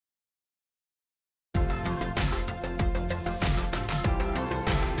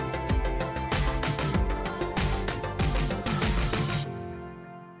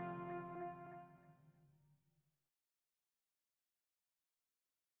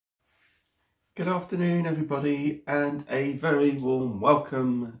Good afternoon everybody, and a very warm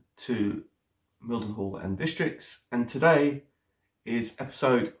welcome to Mildenhall and Districts, and today is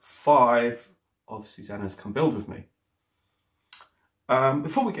episode 5 of Susannah's Come Build With Me.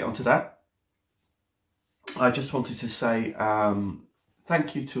 Before we get on to that, I just wanted to say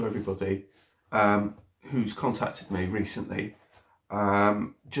thank you to everybody who's contacted me recently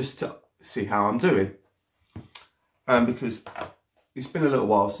just to see how I'm doing, because it's been a little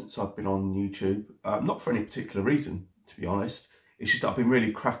while since I've been on YouTube, not for any particular reason, to be honest. It's just that I've been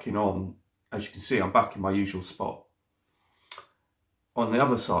really cracking on. As you can see, I'm back in my usual spot. On the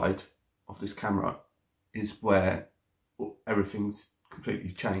other side of this camera is where everything's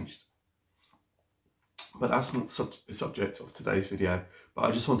completely changed. But that's not the subject of today's video. But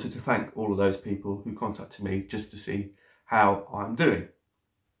I just wanted to thank all of those people who contacted me just to see how I'm doing.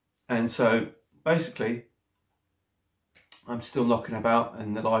 And so basically, I'm still knocking about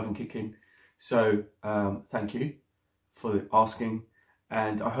and alive and kicking. So thank you for asking,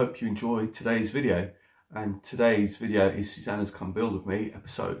 and I hope you enjoyed today's video. And today's video is Susannah's Come Build With Me,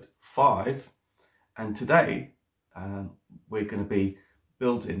 episode 5. And today we're going to be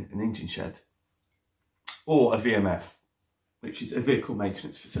building an engine shed, or a VMF, which is a vehicle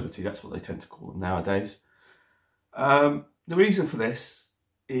maintenance facility. That's what they tend to call them nowadays. The reason for this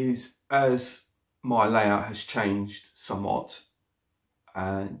is, as my layout has changed somewhat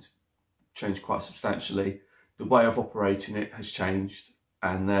and changed quite substantially, the way of operating it has changed,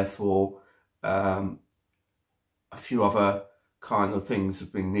 and therefore a few other kind of things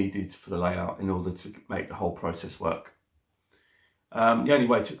have been needed for the layout in order to make the whole process work. The only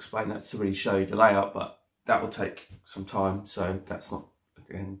way to explain that is to really show you the layout, but that will take some time, so that's not,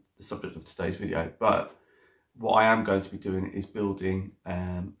 again, the subject of today's video. But what I am going to be doing is building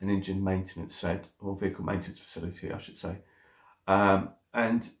an engine maintenance shed, or vehicle maintenance facility, I should say.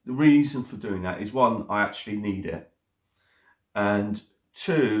 And the reason for doing that is, one, I actually need it. And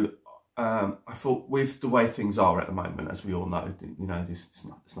two, I thought with the way things are at the moment, as we all know, you know,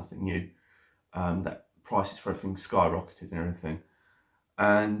 it's nothing new, that prices for everything skyrocketed and everything.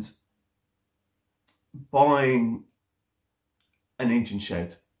 And buying an engine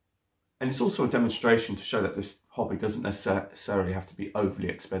shed, and it's also a demonstration to show that this hobby doesn't necessarily have to be overly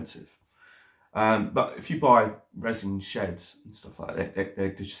expensive. But if you buy resin sheds and stuff like that,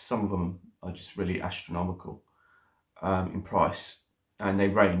 they're just, some of them are just really astronomical in price, and they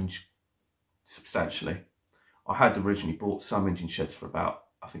range substantially. I had originally bought some engine sheds for about,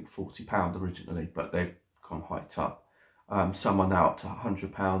 I think, £40 originally, but they've gone hiked up. Some are now up to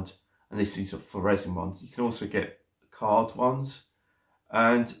 £100, and these are for resin ones. You can also get card ones.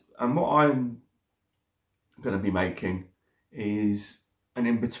 And what I'm going to be making is an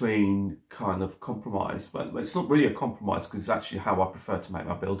in-between kind of compromise. But it's not really a compromise, because it's actually how I prefer to make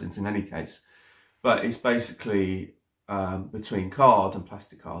my buildings in any case. But it's basically between card and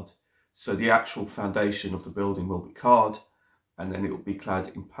plastic card. So the actual foundation of the building will be card, and then it will be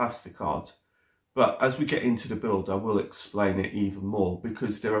clad in plastic card. But as we get into the build, I will explain it even more,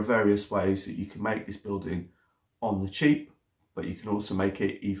 because there are various ways that you can make this building on the cheap, but you can also make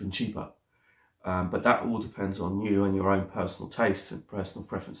it even cheaper. But that all depends on you and your own personal tastes and personal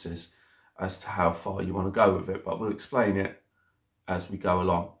preferences as to how far you want to go with it. But we'll explain it as we go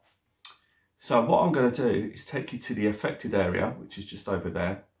along. So what I'm going to do is take you to the affected area, which is just over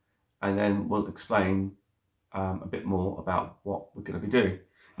there, and then we'll explain a bit more about what we're going to be doing.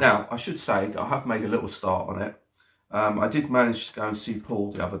 Now, I should say that I have made a little start on it. I did manage to go and see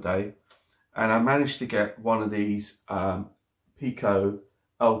Paul the other day, and I managed to get one of these Pico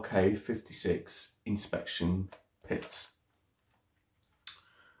LK56 inspection pits.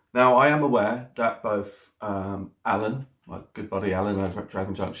 Now, I am aware that both Alan, my good buddy Alan over at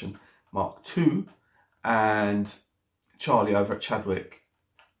Dragon Junction Mark II, and Charlie over at Chadwick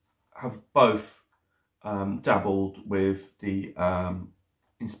have both dabbled with the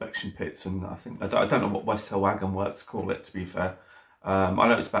inspection pits, and I think, I don't know what West Hill Wagon Works call it, to be fair. I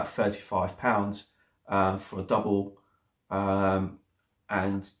know it's about £35 for a double,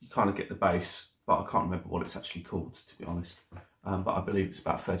 and you kind of get the base, but I can't remember what it's actually called, to be honest. But I believe it's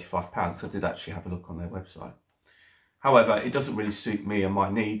about £35. I did actually have a look on their website. However, it doesn't really suit me and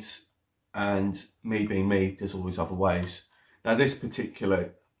my needs, and me being me, there's always other ways. Now, this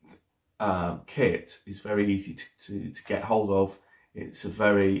particular kit is very easy to get hold of. It's a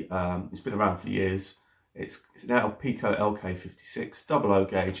very, it's been around for years. It's now Pico LK56 double O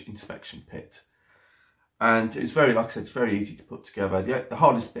gauge inspection pit. And it's very, like I said, it's very easy to put together. The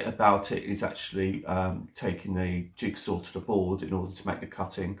hardest bit about it is actually taking the jigsaw to the board in order to make the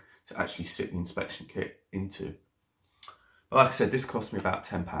cutting to actually sit the inspection kit into. But like I said, this cost me about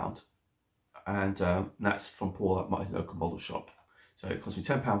 £10. and that's from Paul at my local model shop. So it cost me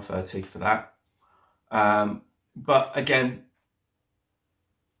 £10.30 for that. But again,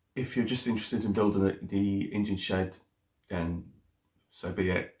 if you're just interested in building the engine shed, then so be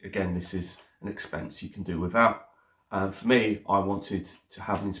it. Again, this is an expense you can do without. For me, I wanted to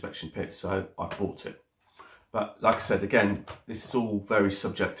have an inspection pit, so I bought it. But like I said, again, this is all very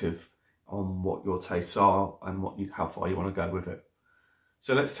subjective on what your tastes are and how far you want to go with it.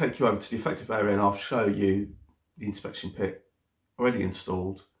 So let's take you over to the effective area, and I'll show you the inspection pit already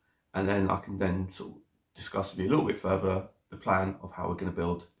installed, and then I can then sort of discuss with you a little bit further the plan of how we're going to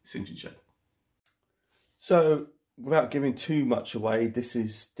build this engine shed. So without giving too much away, this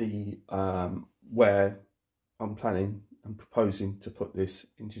is the where I'm planning and proposing to put this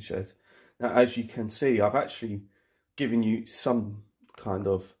engine shed. Now, as you can see, I've actually given you some kind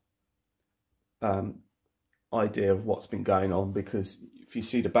of idea of what's been going on, because if you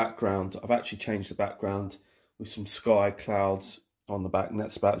see the background, I've actually changed the background with some sky clouds on the back, and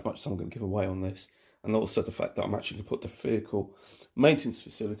that's about as much as I'm going to give away on this. And also the fact that I'm actually going to put the vehicle maintenance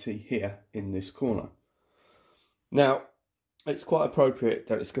facility here in this corner. Now, it's quite appropriate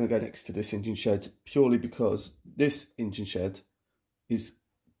that it's going to go next to this engine shed, purely because this engine shed is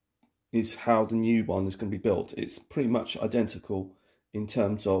how the new one is going to be built. It's pretty much identical in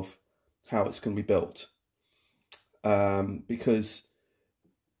terms of how it's going to be built, because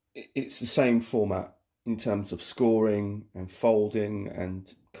it's the same format in terms of scoring and folding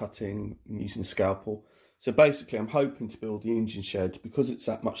and cutting and using a scalpel. So basically, I'm hoping to build the engine shed, because it's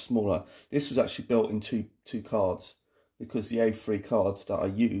that much smaller. This was actually built in two cards, because the A3 card that I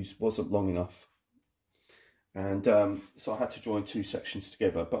used wasn't long enough. And so I had to join two sections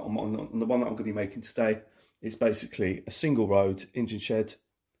together. But on the one that I'm going to be making today, is basically a single road engine shed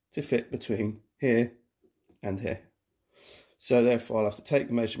to fit between here and here. So therefore, I'll have to take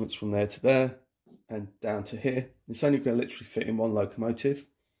the measurements from there to there and down to here. It's only going to literally fit in one locomotive.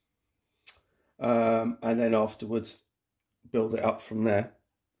 And then afterwards, build it up from there.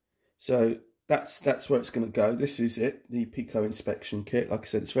 So that's where it's going to go. This is it, the Pico inspection kit. Like I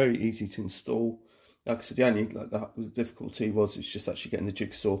said, it's very easy to install. Like I said, the only the difficulty was it's just actually getting the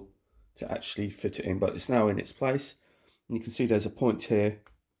jigsaw to actually fit it in, but it's now in its place. And you can see there's a point here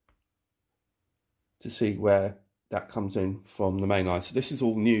to see where that comes in from the main line. So this is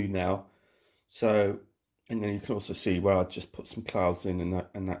all new now. So, and then you can also see where I just put some clouds in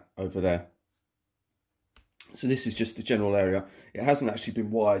and that over there. So this is just the general area. It hasn't actually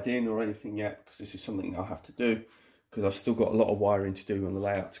been wired in or anything yet, because this is something I'll have to do, because I've still got a lot of wiring to do on the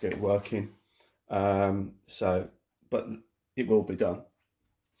layout to get it working. But it will be done.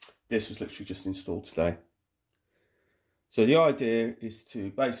 This was literally just installed today. So the idea is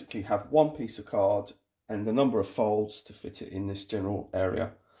to basically have one piece of card and the number of folds to fit it in this general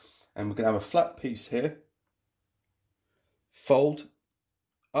area. And we're going to have a flat piece here, fold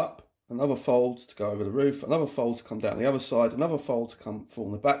up, another fold to go over the roof, another fold to come down the other side, another fold to come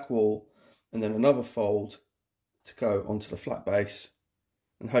form the back wall, and then another fold to go onto the flat base.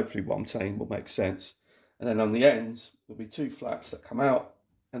 And hopefully what I'm saying will make sense. And then on the ends, there'll be two flats that come out,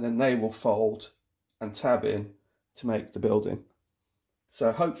 and then they will fold and tab in to make the building.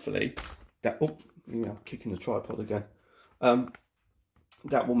 So hopefully that, oh, yeah, I'm kicking the tripod again.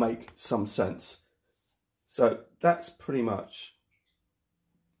 That will make some sense. So that's pretty much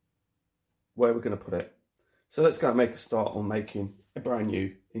where we're going to put it. So let's go and make a start on making a brand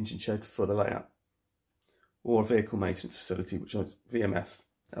new engine shed for the layout, or a vehicle maintenance facility, which is VMF.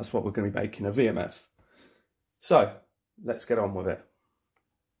 That's what we're going to be making, a VMF. So let's get on with it.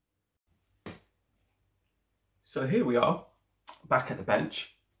 So here we are, back at the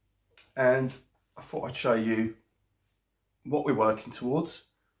bench, and I thought I'd show you what we're working towards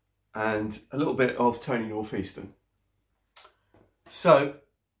and a little bit of Tony Northeastern. So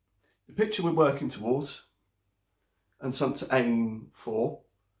the picture we're working towards and something to aim for,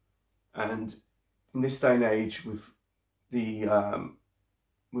 and in this day and age with the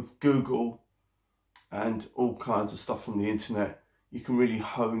with Google and all kinds of stuff from the internet, you can really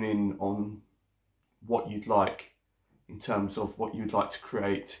hone in on what you'd like in terms of what you'd like to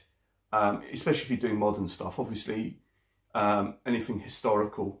create, especially if you're doing modern stuff. Obviously, anything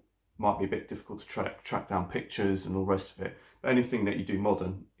historical might be a bit difficult to track down pictures and all the rest of it. But anything that you do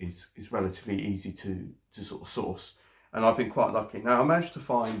modern is relatively easy to sort of source. And I've been quite lucky. Now, I managed to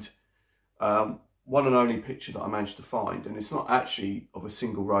find one and only picture that I managed to find, and it's not actually of a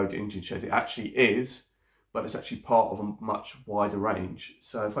single road engine shed. It actually is, but it's actually part of a much wider range.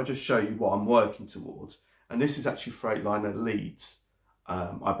 So if I just show you what I'm working towards, and this is actually Freightliner Leeds,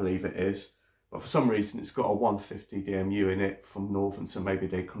 I believe it is. but for some reason it's got a 150 DMU in it from Northern, so maybe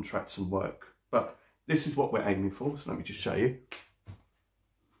they contract some work. But this is what we're aiming for, so let me just show you.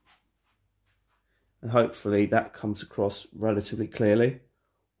 And hopefully that comes across relatively clearly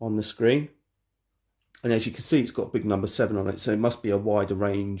on the screen. And as you can see, it's got a big number 7 on it, so it must be a wider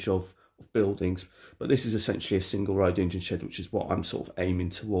range of buildings. But this is essentially a single road engine shed, which is what I'm sort of aiming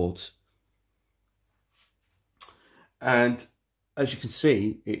towards. And as you can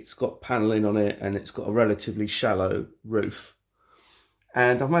see, it's got panelling on it and it's got a relatively shallow roof.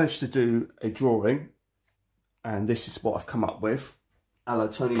 And I've managed to do a drawing, and this is what I've come up with, a la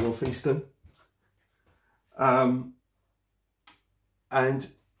Tony Northeastern. And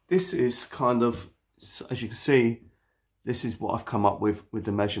this is kind of, as you can see, this is what I've come up with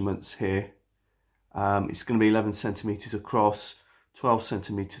the measurements here. It's going to be 11 centimetres across, 12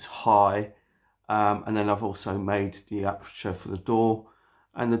 centimetres high. And then I've also made the aperture for the door,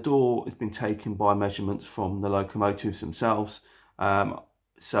 and the door has been taken by measurements from the locomotives themselves.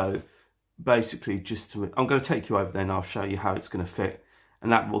 So basically I'm going to take you over there and I'll show you how it's going to fit,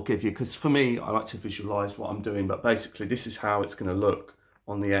 and that will give you, because for me, I like to visualize what I'm doing, but basically this is how it's going to look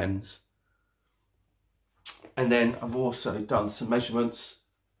on the ends. And then I've also done some measurements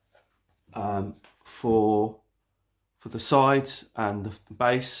for the sides and the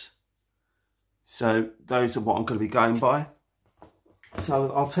base. So those are what I'm going to be going by.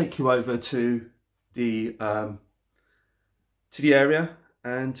 So I'll take you over to the area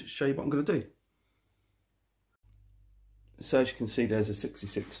and show you what I'm going to do. So as you can see, there's a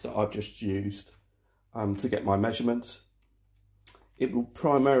 66 that I've just used to get my measurements. It will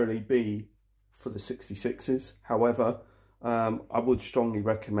primarily be for the 66s. However, I would strongly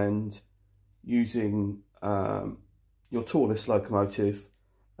recommend using your tallest locomotive,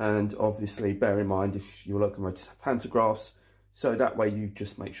 and obviously bear in mind if your locomotives have pantographs, so that way you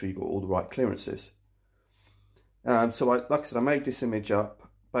just make sure you've got all the right clearances. So like I said, I made this image up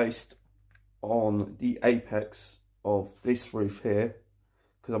based on the apex of this roof here,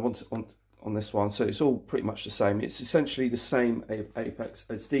 because I want it on this one, so it's all pretty much the same. It's essentially the same apex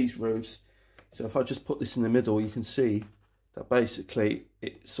as these roofs. So if I just put this in the middle, you can see that basically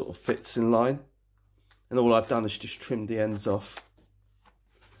it sort of fits in line, and all I've done is just trimmed the ends off.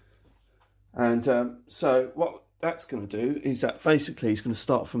 And so what that's going to do is that basically it's going to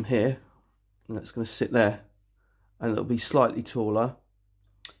start from here, and it's going to sit there, and it'll be slightly taller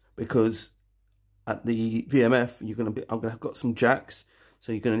because at the VMF I'm going to have got some jacks,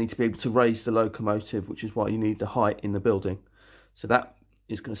 so you're going to need to be able to raise the locomotive, which is why you need the height in the building. So that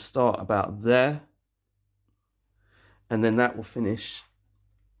is going to start about there, and then that will finish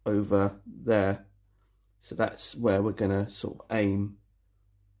over there. So that's where we're going to sort of aim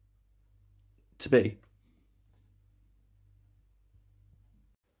to be.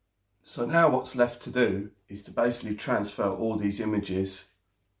 So now what's left to do is to basically transfer all these images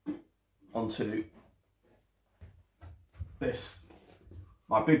onto this,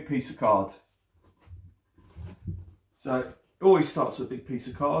 my big piece of card. So it always starts with a big piece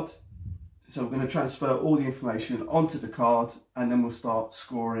of card. So we're going to transfer all the information onto the card, and then we'll start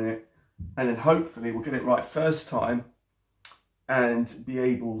scoring it, and then hopefully we'll get it right first time and be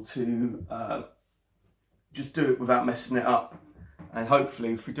able to just do it without messing it up. And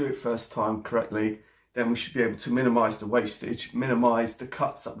hopefully if we do it first time correctly, then we should be able to minimise the wastage, minimise the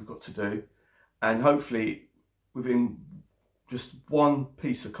cuts that we've got to do, and hopefully within just one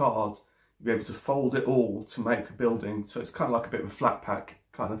piece of card you'll be able to fold it all to make a building. So it's kind of like a bit of a flat pack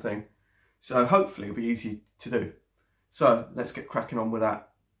kind of thing. So hopefully it'll be easy to do. So let's get cracking on with that.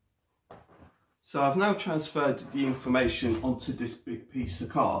 So I've now transferred the information onto this big piece of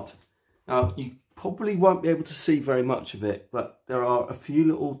card. Now you probably won't be able to see very much of it, but there are a few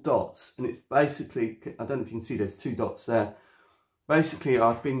little dots, and it's basically, I don't know if you can see, there's 2 dots there. Basically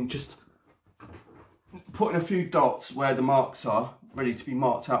I've been just putting a few dots where the marks are, ready to be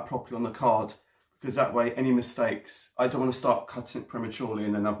marked out properly on the card, because that way any mistakes, I don't want to start cutting it prematurely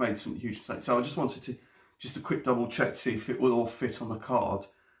and then I've made some huge mistakes. So I just wanted to, just a quick double check to see if it will all fit on the card.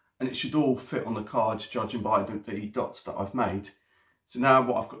 And it should all fit on the cards, judging by the dots that I've made. So now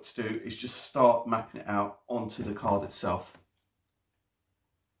what I've got to do is just start mapping it out onto the card itself.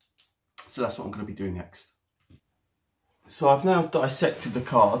 So that's what I'm going to be doing next. So I've now dissected the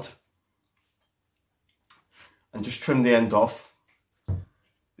card and just trimmed the end off,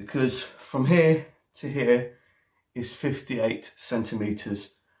 because from here to here is 58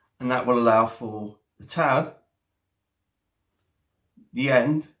 centimetres, and that will allow for the tab, the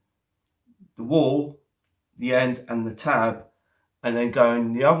end, the wall, the end and the tab, and then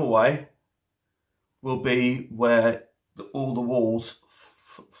going the other way will be where all the walls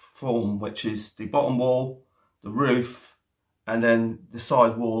form, which is the bottom wall, the roof, and then the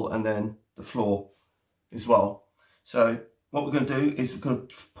side wall, and then the floor as well. So what we're going to do is we're going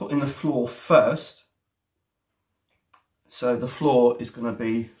to put in the floor first. So the floor is going to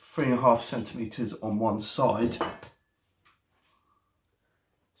be 3.5 centimeters on one side.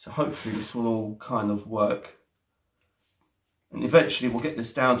 So hopefully this will all kind of work. And eventually we'll get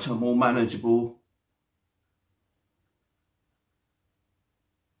this down to a more manageable.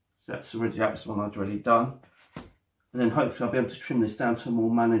 So that's the one I'd already done. And then hopefully I'll be able to trim this down to a more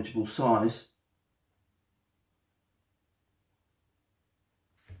manageable size.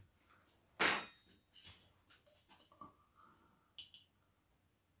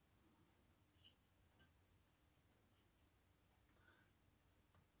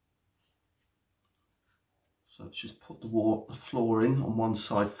 So let's just put the floor in on one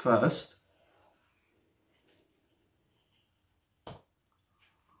side first.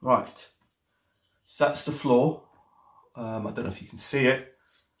 Right, so that's the floor. I don't know if you can see it,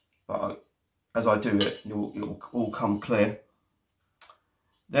 but as I do it, it'll all come clear.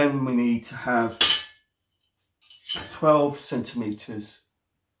 Then we need to have 12 centimeters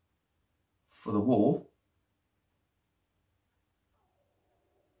for the wall.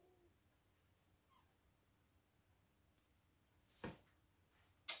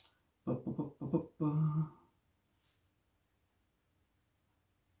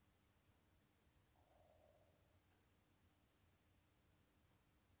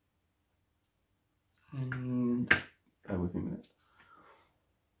 And bear with me a minute.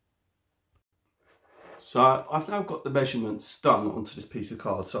 So I've now got the measurements done onto this piece of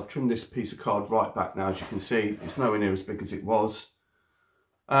card. So I've trimmed this piece of card right back now, as you can see. It's nowhere near as big as it was.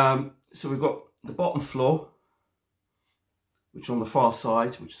 So we've got the bottom floor, which is on the far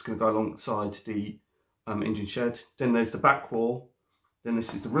side, which is going to go alongside the engine shed. Then there's the back wall. Then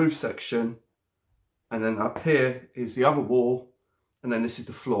this is the roof section. And then up here is the other wall. And then this is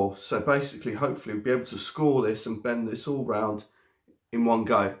the floor. So basically, hopefully we'll be able to score this and bend this all round in one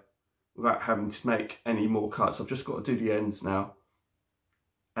go without having to make any more cuts. I've just got to do the ends now.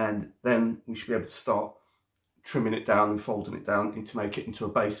 And then we should be able to start trimming it down and folding it down to make it into a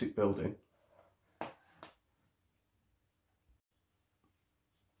basic building.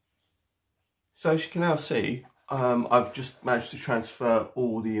 So as you can now see, I've just managed to transfer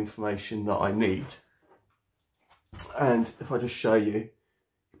all the information that I need. And if I just show you,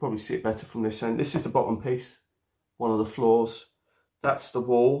 you'll probably see it better from this end. This is the bottom piece, one of the floors. That's the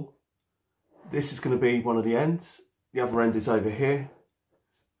wall. This is going to be one of the ends. The other end is over here.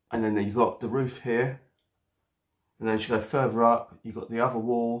 And then you've got the roof here. And then as you go further up, you've got the other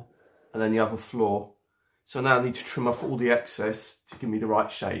wall and then the other floor. So now I need to trim off all the excess to give me the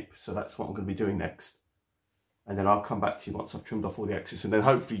right shape. So that's what I'm going to be doing next. And then I'll come back to you once I've trimmed off all the excess. And then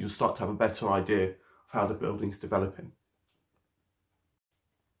hopefully you'll start to have a better idea how the building's developing.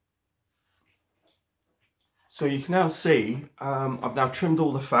 So you can now see I've now trimmed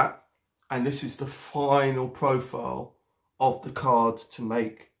all the fat, and this is the final profile of the card to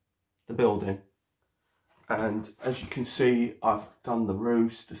make the building. And as you can see, I've done the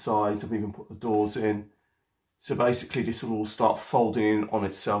roofs, the sides, I've even put the doors in. So basically this will all start folding in on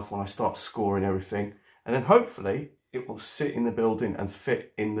itself when I start scoring everything, and then hopefully it will sit in the building and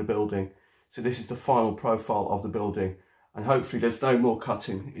fit in the building. So this is the final profile of the building, and hopefully there's no more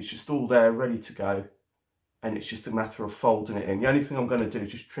cutting. It's just all there ready to go, and it's just a matter of folding it in. The only thing I'm going to do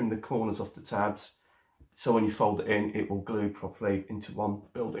is just trim the corners off the tabs, so when you fold it in, it will glue properly into one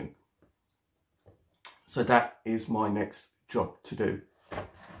building. So that is my next job to do.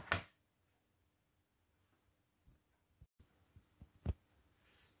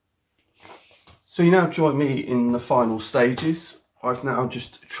 So you now join me in the final stages. I've now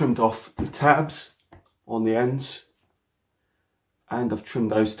just trimmed off the tabs on the ends, and I've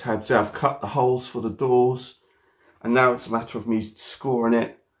trimmed those tabs out. I've cut the holes for the doors, and now it's a matter of me scoring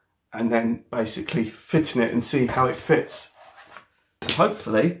it and then basically fitting it and see how it fits.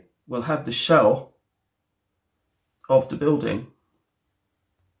 Hopefully we'll have the shell of the building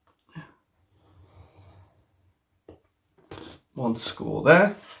one score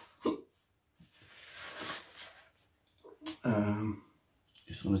there.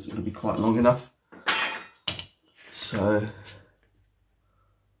 This one is going to be quite long enough, so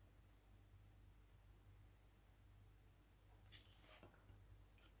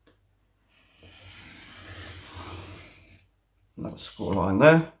another score line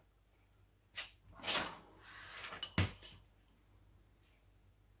there.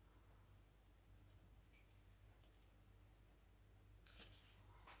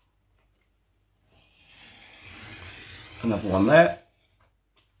 Another one there.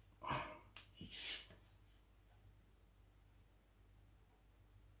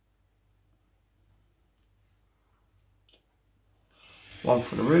 one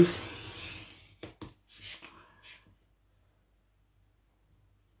for the roof.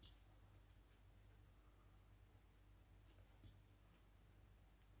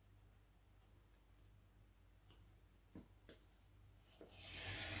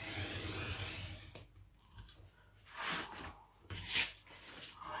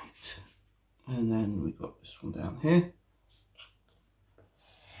 And then we've got this one down here.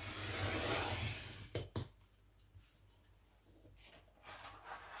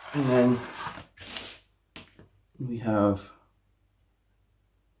 And then we have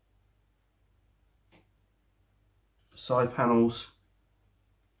side panels.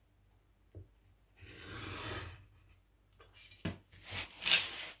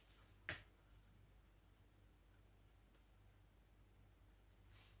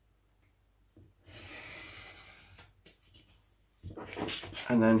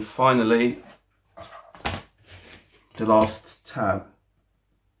 And then finally, the last tab.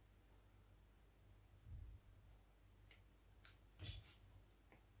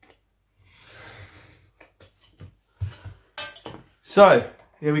 So,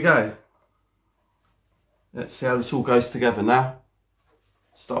 here we go. Let's see how this all goes together now.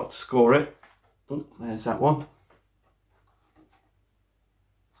 Start to score it. Oh, there's that one.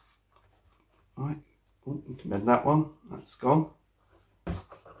 Right, oh, you can bend that one, that's gone.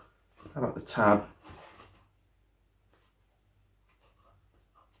 How about the tab?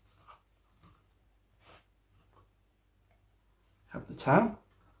 Have the tab.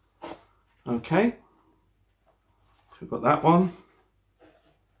 Okay. So we've got that one.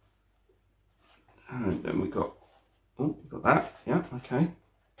 And then we've got, oh, we've got that. Yeah, okay.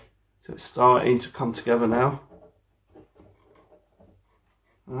 So it's starting to come together now.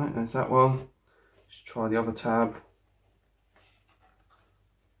 All right, there's that one. Let's try the other tab.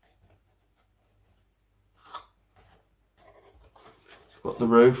 Got the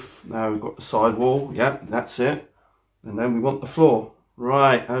roof, now we've got the side wall, yeah, that's it. And then we want the floor.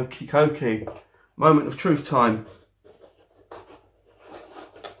 Right, okie dokie. Moment of truth time.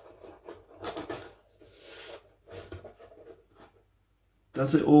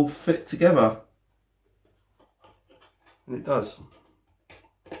 Does it all fit together? And it does.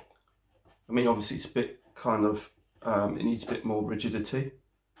 I mean, obviously it's a bit kind of, it needs a bit more rigidity,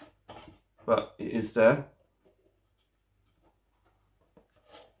 but it is there.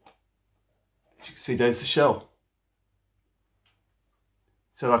 As you can see, there's the shell.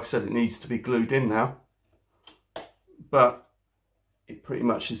 So like I said, it needs to be glued in now, but it pretty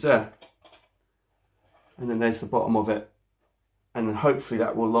much is there. And then there's the bottom of it. And then hopefully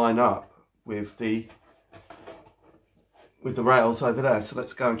that will line up with the rails over there. So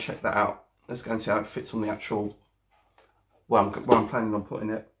let's go and check that out. Let's go and see how it fits on the actual, where I'm planning on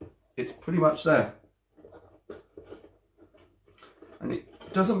putting it. It's pretty much there. And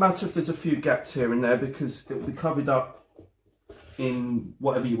it doesn't matter if there's a few gaps here and there, because it will be covered up in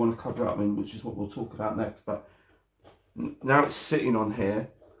whatever you want to cover up in, which is what we'll talk about next. But now it's sitting on here,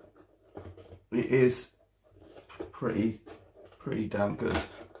 it is pretty damn good.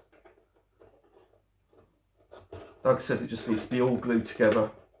 Like I said, it just needs to be all glued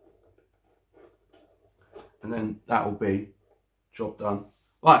together, and then that will be job done.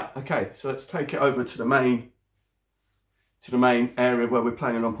 Right, okay, so let's take it over to the main area where we're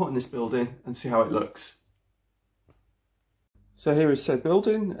planning on putting this building and see how it looks. So here is said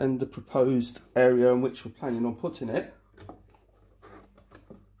building and the proposed area in which we're planning on putting it.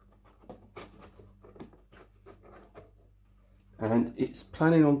 And it's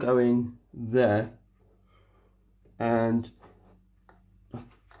planning on going there, and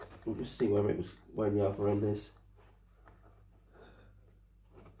we'll just see where the other end is.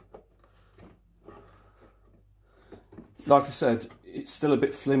 Like I said, it's still a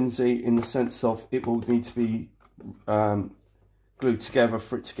bit flimsy in the sense of it will need to be glued together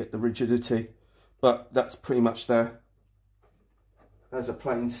for it to get the rigidity, but that's pretty much there as a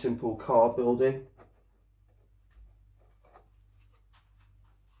plain simple car building.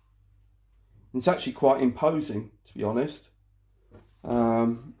 It's actually quite imposing, to be honest,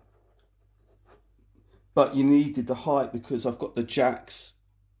 but you needed the height because I've got the jacks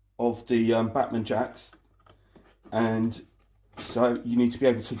of the Batman jacks, and so you need to be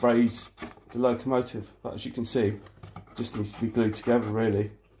able to raise the locomotive. But as you can see, it just needs to be glued together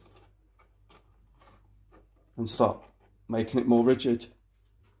really and start making it more rigid.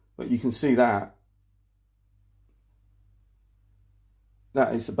 But you can see that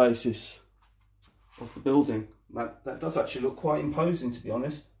is the basis of the building. That does actually look quite imposing, to be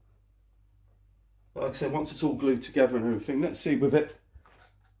honest. But like I said, once it's all glued together and everything, let's see with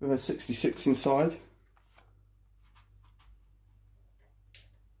a 66 inside.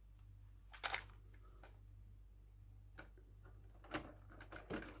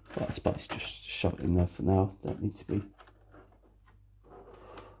 that space, just shove it in there for now. Don't need to be.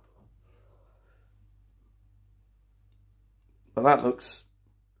 But that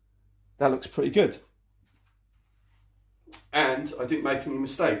looks pretty good. And I didn't make any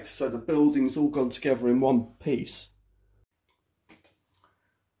mistakes, so the building's all gone together in one piece.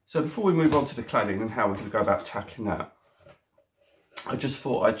 So before we move on to the cladding and how we're going to go about tackling that, I just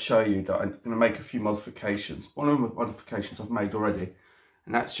thought I'd show you that I'm going to make a few modifications. One of the modifications I've made already,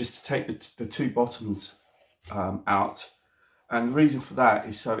 and that's just to take the two bottoms out. And the reason for that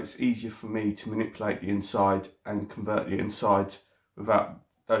is so it's easier for me to manipulate the inside and convert the inside without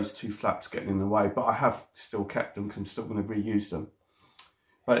those two flaps getting in the way. But I have still kept them because I'm still going to reuse them.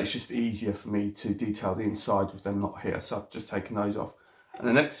 But it's just easier for me to detail the inside with them not here. So I've just taken those off. And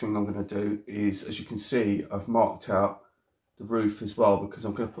the next thing I'm going to do is, as you can see, I've marked out the roof as well, because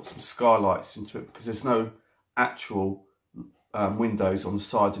I'm going to put some skylights into it, because there's no actual windows on the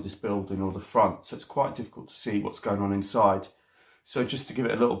sides of this building or the front. So it's quite difficult to see what's going on inside. So just to give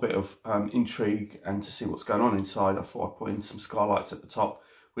it a little bit of intrigue and to see what's going on inside, I thought I'd put in some skylights at the top,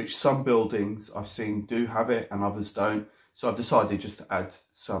 which some buildings I've seen do have it and others don't. So I've decided just to add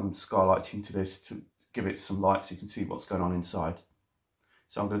some skylighting to this to give it some light so you can see what's going on inside.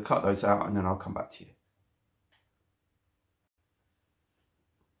 So I'm going to cut those out and then I'll come back to you.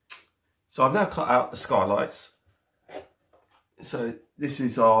 So I've now cut out the skylights. So this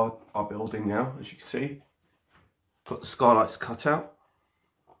is our building now, as you can see. Got the skylights cut out.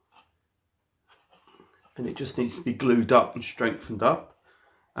 And it just needs to be glued up and strengthened up.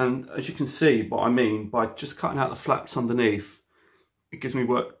 And as you can see, what I mean by just cutting out the flaps underneath, it gives me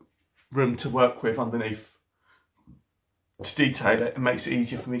room to work with underneath to detail it, and makes it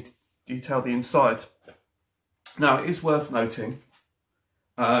easier for me to detail the inside. Now it is worth noting,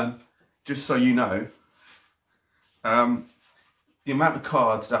 just so you know, the amount of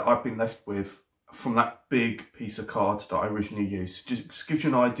cards that I've been left with from that big piece of card that I originally used just gives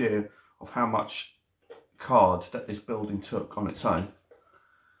you an idea of how much card that this building took on its own.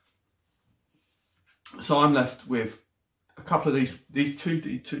 So I'm left with a couple of these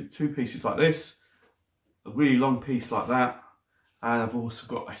two pieces like this, a really long piece like that, and I've also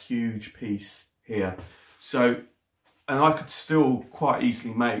got a huge piece here. So, and I could still quite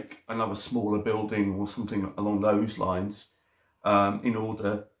easily make another smaller building or something along those lines in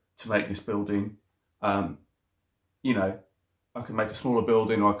order to make this building, you know, I can make a smaller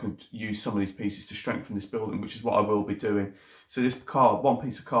building, or I could use some of these pieces to strengthen this building, which is what I will be doing. So this card, one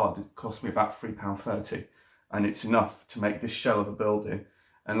piece of card, it cost me about £3.30, and it's enough to make this shell of a building.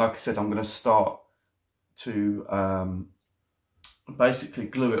 And like I said, I'm going to start to basically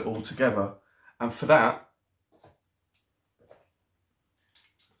glue it all together. And for that,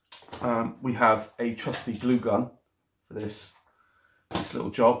 we have a trusty glue gun for this little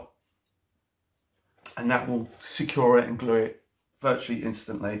job. And that will secure it and glue it virtually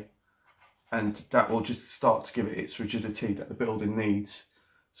instantly, and that will just start to give it its rigidity that the building needs.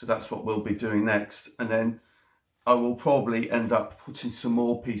 So that's what we'll be doing next, and then I will probably end up putting some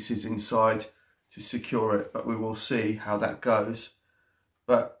more pieces inside to secure it, but we will see how that goes.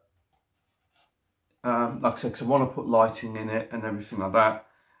 But like I said, because I want to put lighting in it and everything like that,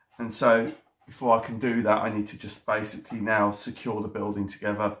 and so before I can do that, I need to just basically now secure the building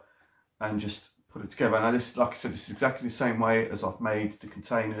together and just put it together. Now this, like I said, this is exactly the same way as I've made the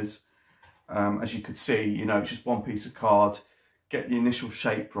containers. As you could see, you know, it's just one piece of card, get the initial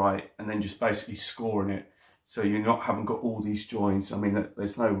shape right, and then just basically scoring it. So you haven't got all these joins. I mean,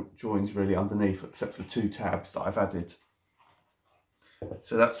 there's no joins really underneath except for 2 tabs that I've added.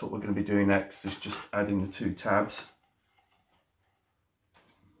 So that's what we're going to be doing next, is just adding the 2 tabs.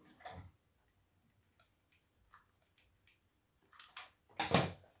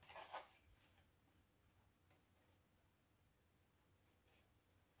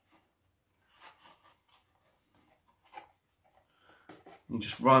 You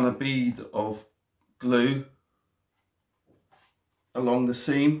just run a bead of glue along the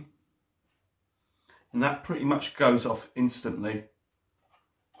seam, and that pretty much goes off instantly.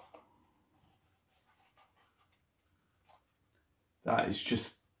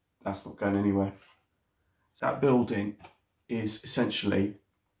 That's not going anywhere. So that building is essentially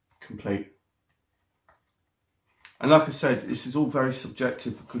complete. And like I said, this is all very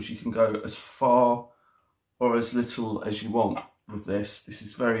subjective, because you can go as far or as little as you want with this. This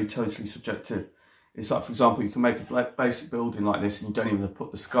is very totally subjective. It's like, for example, you can make a basic building like this and you don't even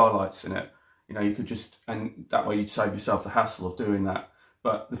put the skylights in it. You know, you could just, and that way you'd save yourself the hassle of doing that.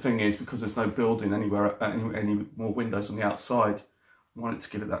 But the thing is, because there's no building anywhere, any more windows on the outside, I wanted to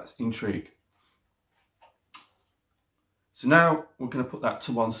give it that intrigue. So now we're going to put that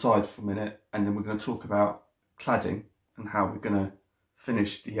to one side for a minute, and then we're going to talk about cladding and how we're going to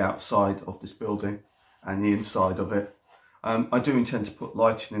finish the outside of this building and the inside of it. I do intend to put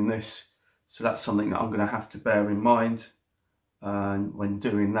lighting in this, so that's something that I'm going to have to bear in mind when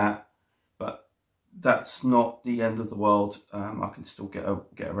doing that. But that's not the end of the world. I can still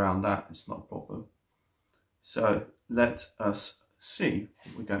get around that. It's not a problem. So let us see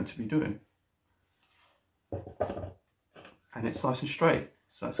what we're going to be doing. And it's nice and straight,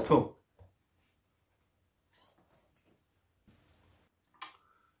 so that's cool.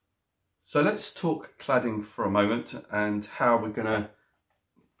 So let's talk cladding for a moment and how we're going to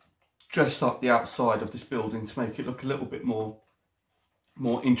dress up the outside of this building to make it look a little bit more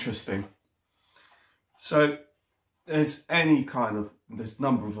interesting. So there's there's a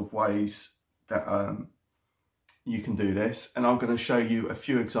number of ways that you can do this, and I'm going to show you a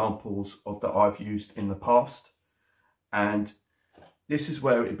few examples of that I've used in the past. And this is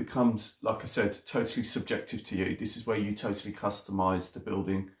where it becomes, like I said, totally subjective to you. This is where you totally customize the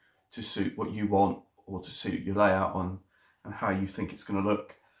building to suit what you want, or to suit your layout on and how you think it's going to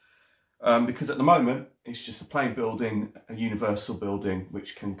look. Because at the moment, it's just a plain building, a universal building,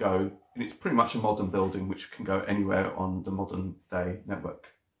 which can go, and it's pretty much a modern building, which can go anywhere on the modern day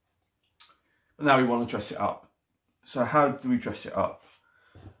network. But now we want to dress it up. So how do we dress it up?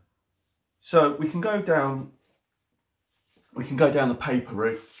 So we can go down the paper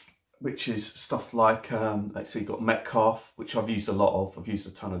route, which is stuff like, let's see, you've got Metcalf, which I've used a lot of. I've used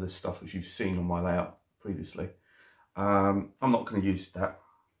a ton of this stuff, as you've seen on my layout previously. I'm not going to use that.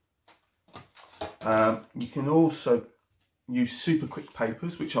 You can also use super quick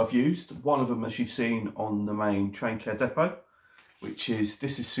papers, which I've used. One of them, as you've seen on the main train care depot,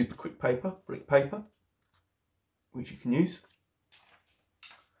 this is super quick paper, brick paper, which you can use.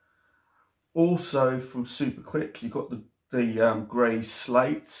 Also from super quick, you've got the grey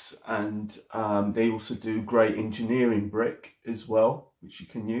slates, and they also do grey engineering brick as well, which you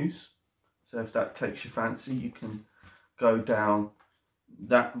can use. So if that takes your fancy, you can go down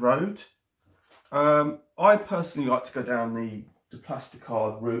that road. I personally like to go down the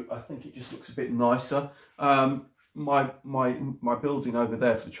plasticard route. I think it just looks a bit nicer. My building over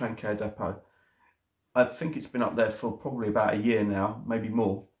there for the train care depot, I think it's been up there for probably about a year now, maybe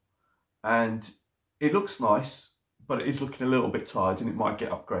more, and it looks nice, but it is looking a little bit tired, and it might get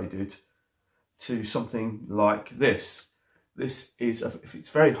upgraded to something like this. This is, it's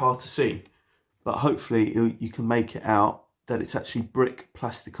very hard to see, but hopefully you can make it out that it's actually brick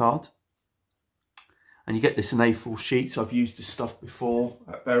plasticard. And you get this in A4 sheets. I've used this stuff before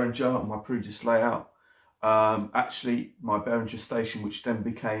at Beringer on my previous layout. Actually, my Beringer station, which then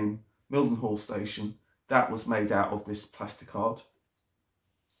became Mildenhall station, that was made out of this plasticard.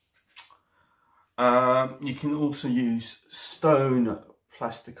 You can also use stone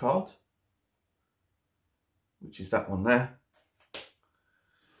plasticard, which is that one there.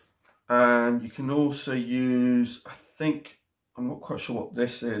 And you can also use, I'm not quite sure what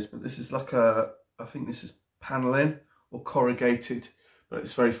this is, but this is like I think this is paneling or corrugated, but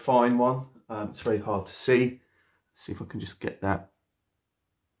it's a very fine one. It's very hard to see. Let's see if I can just get that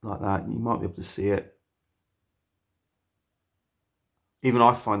like that. You might be able to see it. Even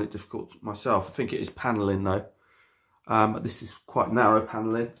I find it difficult myself. I think it is paneling though. But this is quite narrow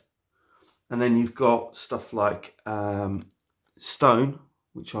paneling. And then you've got stuff like stone,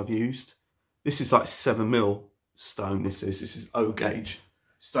 which I've used. This is like 7mm stone. This is O gauge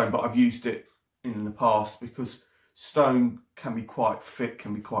stone, but I've used it in the past because stone can be quite thick,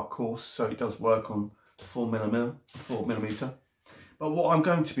 can be quite coarse, so it does work on 4mm. But what I'm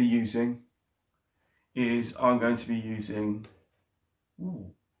going to be using is ooh.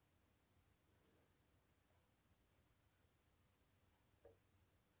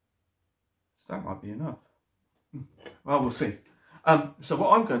 So that might be enough. Well, we'll see. So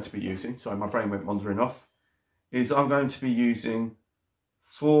what I'm going to be using, sorry, my brain went wandering off, is I'm going to be using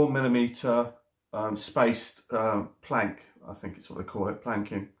 4mm spaced plank, I think it's what they call it,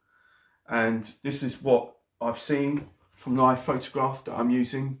 planking. And this is what I've seen from my photograph that I'm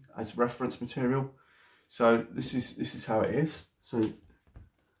using as reference material. So this is how it is. So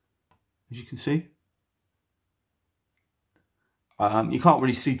as you can see, you can't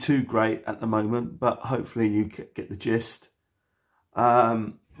really see too great at the moment, but hopefully you get the gist.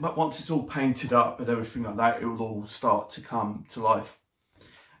 But once it's all painted up and everything like that, it will all start to come to life.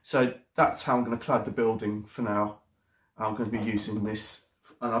 So that's how I'm going to clad the building for now. I'm going to be using this,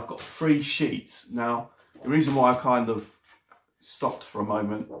 and I've got 3 sheets. Now, the reason why I kind of stopped for a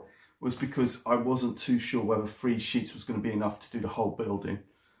moment was because I wasn't too sure whether 3 sheets was going to be enough to do the whole building.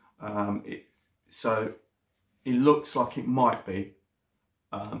 So it looks like it might be,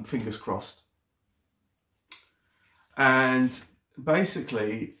 fingers crossed. And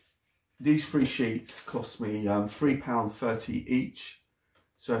basically these 3 sheets cost me £3.30 each.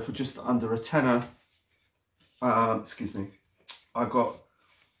 So for just under a tenner, excuse me, I got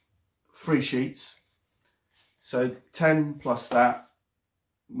 3 sheets. So 10 plus that,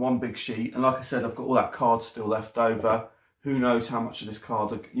 1 big sheet. And like I said, I've got all that card still left over. Who knows how much of this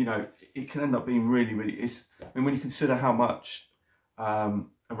card, you know, it can end up being really, I mean, when you consider how much a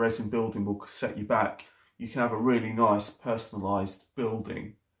resin building will set you back, you can have a really nice personalised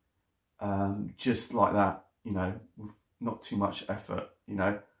building just like that, you know, with not too much effort, you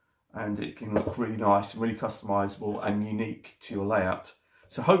know, and it can look really nice and really customisable and unique to your layout.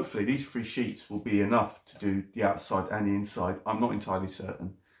 So hopefully these 3 sheets will be enough to do the outside and the inside. I'm not entirely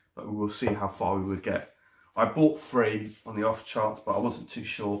certain, but we will see how far we would get. I bought 3 on the off chance, but I wasn't too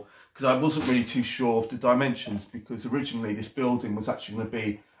sure, because I wasn't really too sure of the dimensions, because originally this building was actually going to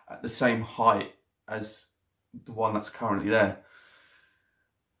be at the same height as the one that's currently there.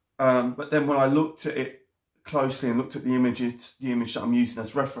 But then when I looked at it closely and looked at the image that I'm using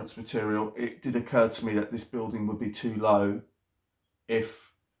as reference material, it did occur to me that this building would be too low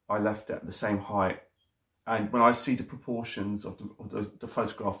if I left it at the same height. And when I see the proportions of the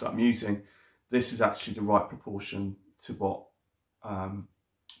photograph that I'm using, this is actually the right proportion to what I'm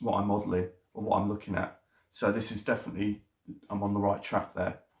modelling or what I'm looking at. So this is definitely, I'm on the right track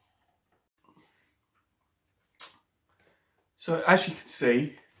there. So as you can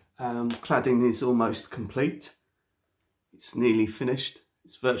see, cladding is almost complete. It's nearly finished.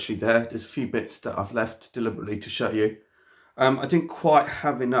 It's virtually there. There's a few bits that I've left deliberately to show you. I didn't quite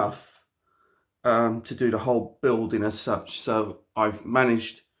have enough to do the whole building as such, so I've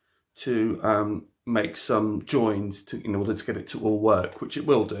managed to make some joins in order to get it to all work, which it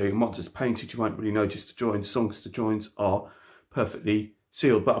will do. And once it's painted, you won't really notice the joins, as long as the joins are perfectly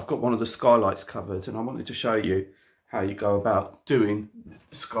sealed. But I've got one of the skylights covered, and I wanted to show you how you go about doing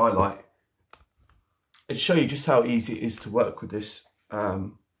the skylight and show you just how easy it is to work with this.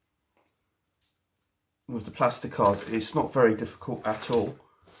 With the plastic card, it's not very difficult at all.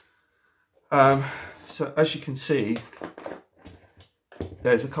 So as you can see,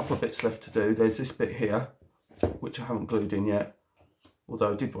 there's a couple of bits left to do. There's this bit here, which I haven't glued in yet,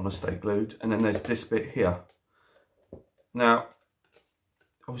 although I did want to stay glued. And then there's this bit here. Now,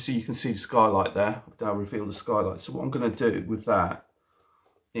 obviously you can see the skylight there. I've now revealed the skylight. So what I'm going to do with that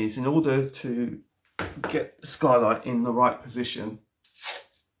is, in order to get the skylight in the right position,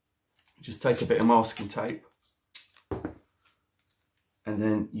 just take a bit of masking tape and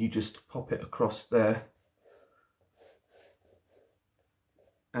then you just pop it across there,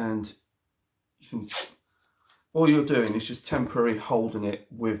 and you can, all you're doing is just temporarily holding it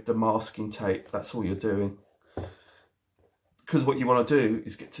with the masking tape. That's all you're doing, because what you want to do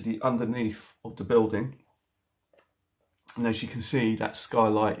is get to the underneath of the building, and as you can see, that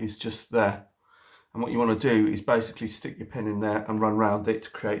skylight is just there. And what you want to do is basically stick your pin in there and run around it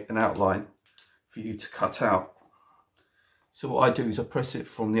to create an outline for you to cut out. So what I do is I press it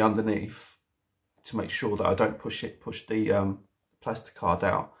from the underneath to make sure that I don't push the plastic card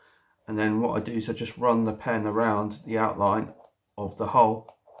out. And then what I do is I just run the pen around the outline of the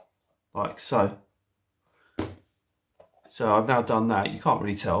hole, like so. So I've now done that. You can't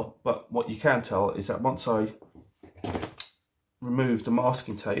really tell, but what you can tell is that once I remove the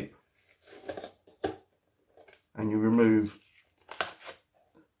masking tape, and you remove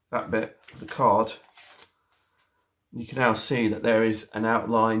that bit of the card, you can now see that there is an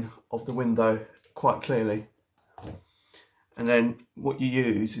outline of the window quite clearly. And then what you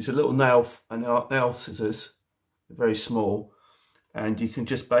use is a little nail scissors, very small, and you can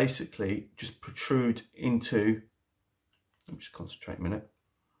just basically just protrude into, let me just concentrate a minute,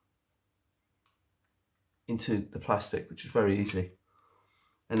 into the plastic, which is very easy.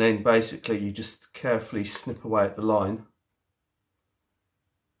 And then basically you just carefully snip away at the line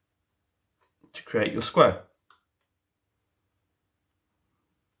to create your square.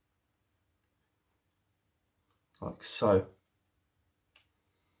 Like so.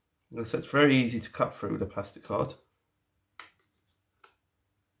 So it's very easy to cut through with a plastic card.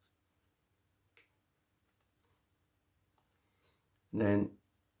 And then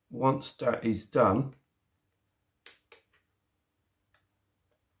once that is done,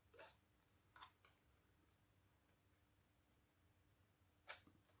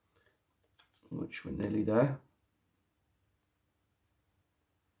 which we're nearly there,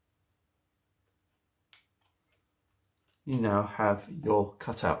 you now have your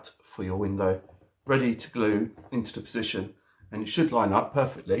cutout for your window ready to glue into the position, and it should line up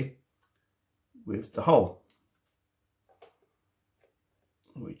perfectly with the hole.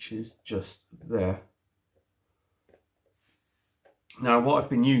 which is just there. Now what I've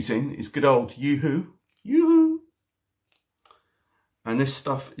been using is good old Yoo-hoo, and this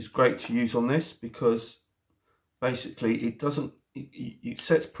stuff is great to use on this because basically it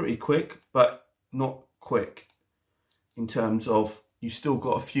sets pretty quick, but not quick in terms of you still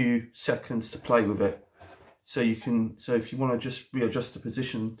got a few seconds to play with it. So if you want to just readjust the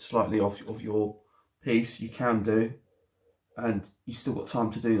position slightly of your piece, you can do, and you still got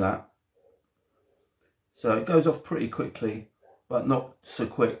time to do that. So it goes off pretty quickly, but not so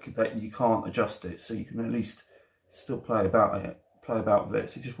quick that you can't adjust it. So you can at least still play about with it.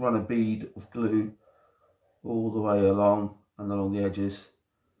 So just run a bead of glue all the way along and along the edges.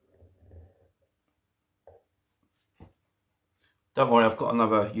 Don't worry, I've got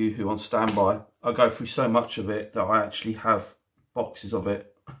another Yoo-hoo on standby. I go through so much of it that I actually have boxes of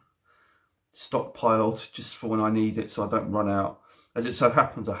it stockpiled just for when I need it, so I don't run out. As it so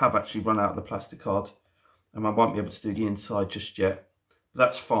happens, I have actually run out of the plastic card, and I won't be able to do the inside just yet. But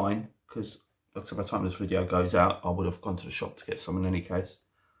that's fine, because by the time this video goes out, I would have gone to the shop to get some in any case.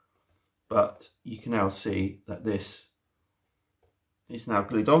 But you can now see that this is now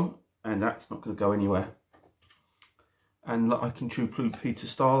glued on, and that's not going to go anywhere. And like in true Blue Peter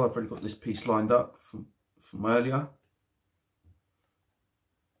style, I've already got this piece lined up from earlier.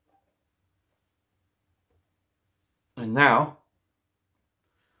 And now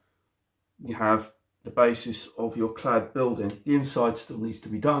you have the basis of your clad building. The inside still needs to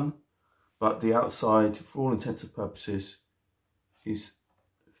be done, but the outside, for all intents and purposes, is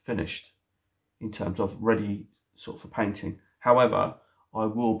finished in terms of ready sort of for painting. However, I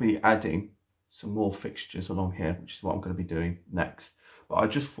will be adding some more fixtures along here, which is what I'm going to be doing next. But I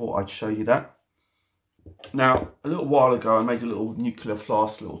just thought I'd show you that. Now, a little while ago, I made a little nuclear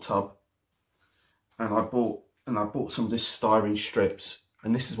flask little tub, and I bought some of this styrene strips,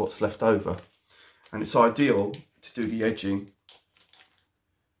 and this is what's left over. And it's ideal to do the edging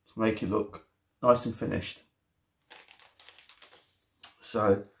to make it look nice and finished.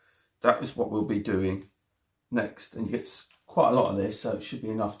 So that is what we'll be doing next, and you get quite a lot of this, so it should be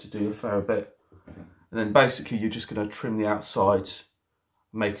enough to do a fair bit. And then basically you're just going to trim the outsides,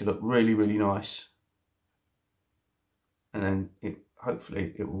 make it look really, really nice, and then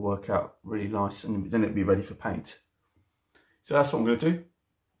hopefully it will work out really nice, and then it'll be ready for paint. So that's what I'm going to do.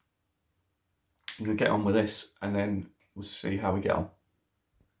 I'm going to get on with this, and then we'll see how we get on.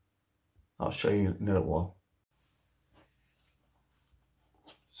 I'll show you in a little while.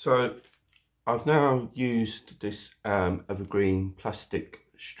 So I've now used this evergreen plastic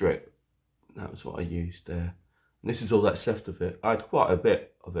strip. That was what I used there. And this is all that's left of it. I had quite a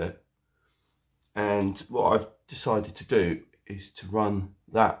bit of it. And what I've decided to do is to run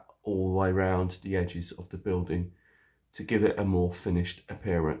that all the way around the edges of the building to give it a more finished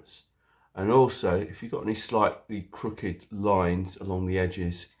appearance. And also, if you've got any slightly crooked lines along the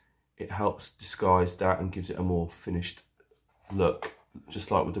edges, it helps disguise that and gives it a more finished look,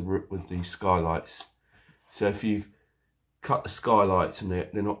 just like with the skylights. So if you've cut the skylights and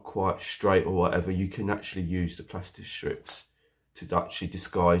they're not quite straight or whatever, you can actually use the plastic strips to actually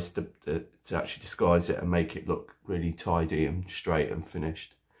disguise it and make it look really tidy and straight and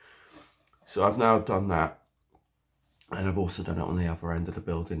finished. So I've now done that, and I've also done it on the other end of the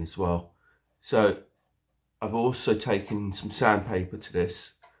building as well. So I've also taken some sandpaper to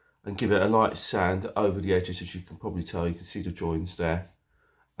this and give it a light sand over the edges. As you can probably tell, you can see the joins there,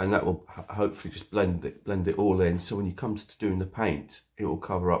 and that will hopefully just blend it all in. So when it comes to doing the paint, it will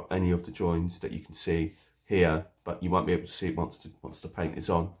cover up any of the joins that you can see here, but you won't be able to see it once the paint is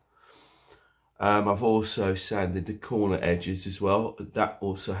on. I've also sanded the corner edges as well. That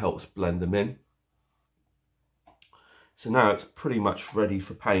also helps blend them in. So now it's pretty much ready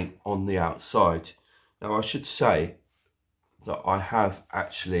for paint on the outside. Now I should say that I have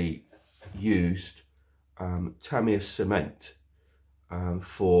actually used Tamiya cement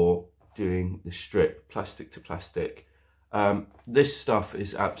for doing the strip, plastic to plastic. This stuff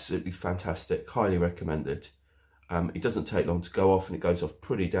is absolutely fantastic, highly recommended. It doesn't take long to go off, and it goes off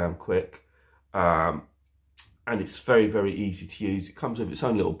pretty damn quick. And it's very, very easy to use. It comes with its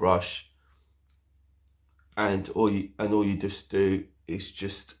own little brush, and all you just do is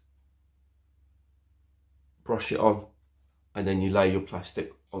just brush it on, and then you lay your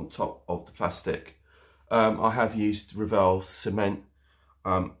plastic on top of the plastic. I have used Revell cement,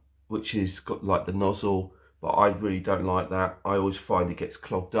 which has got like the nozzle, but I really don't like that. I always find it gets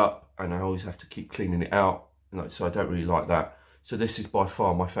clogged up, and I always have to keep cleaning it out, so I don't really like that. So this is by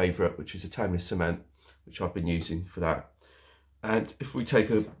far my favourite, which is a Tamiya cement, which I've been using for that. And if we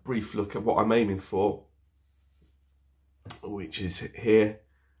take a brief look at what I'm aiming for, which is here.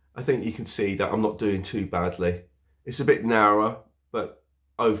 I think you can see that I'm not doing too badly. It's a bit narrower, but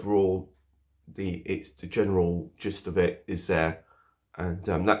overall the general gist of it is there, and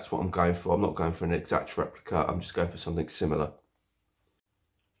that's what I'm going for. I'm not going for an exact replica, I'm just going for something similar.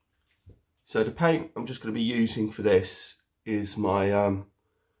 So the paint I'm just going to be using for this is my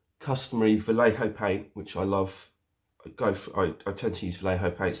customary Vallejo paint, which I love. I tend to use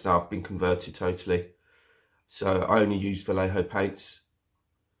Vallejo paints now. I've been converted totally, so I only use Vallejo paints,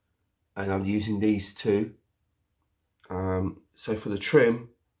 and I'm using these two. So for the trim,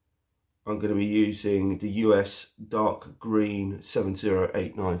 I'm going to be using the US Dark Green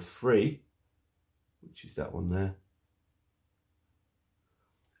 70893, which is that one there.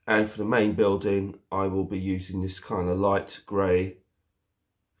 And for the main building, I will be using this kind of light grey,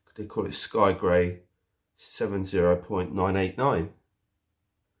 they call it sky grey, 70.989.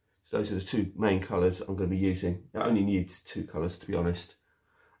 So those are the two main colours I'm going to be using. It only needs two colours, to be honest.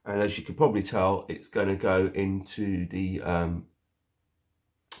 And as you can probably tell, it's going to go into the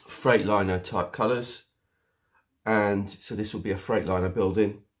Freightliner type colours. And so this will be a Freightliner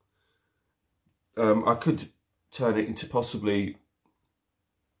building. I could turn it into possibly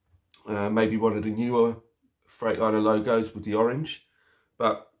maybe one of the newer Freightliner logos with the orange.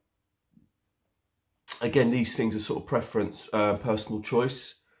 But again, these things are sort of preference, personal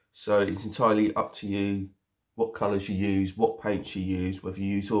choice. So it's entirely up to you what colours you use, what paints you use, whether you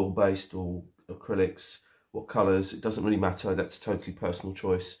use oil-based or acrylics, what colours, it doesn't really matter. That's totally personal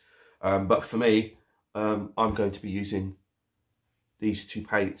choice. But for me, I'm going to be using these two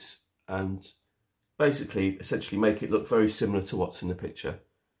paints and basically, essentially make it look very similar to what's in the picture.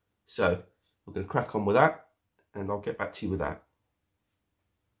 So we're going to crack on with that, and I'll get back to you with that.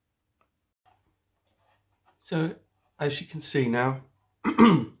 So as you can see now,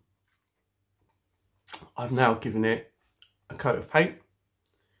 I've now given it a coat of paint,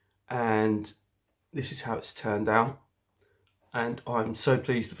 and this is how it's turned out, and I'm so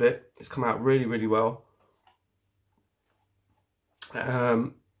pleased with it. It's come out really, really well.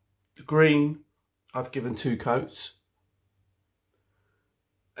 The green, I've given 2 coats,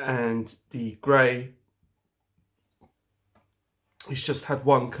 and the grey, it's just had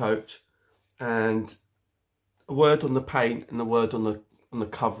 1 coat. And a word on the paint and a word on the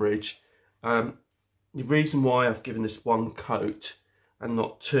coverage. The reason why I've given this 1 coat and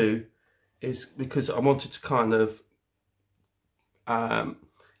not 2 is because I wanted to kind of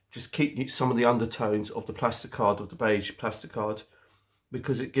just keep some of the undertones of the plasticard, of the beige plasticard,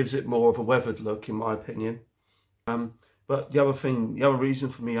 because it gives it more of a weathered look, in my opinion. But the other reason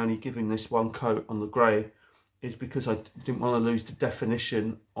for me only giving this 1 coat on the grey is because I didn't want to lose the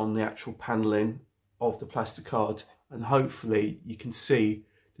definition on the actual panelling of the plasticard, and hopefully you can see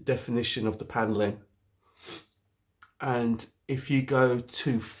the definition of the panelling. And if you go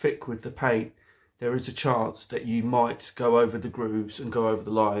too thick with the paint, there is a chance that you might go over the grooves and go over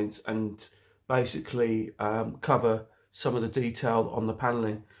the lines and basically cover some of the detail on the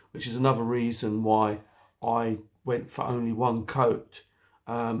panelling, which is another reason why I went for only 1 coat.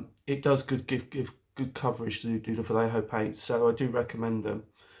 It does give good coverage to do the Vallejo paint, so I do recommend them.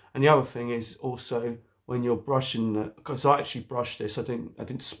 And the other thing is also when you're brushing, because I actually brushed this, I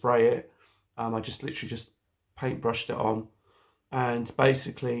didn't spray it. I just literally just paint brushed it on, and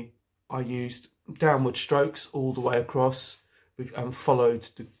basically I used downward strokes all the way across and followed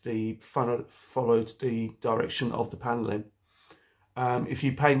the direction of the panelling. If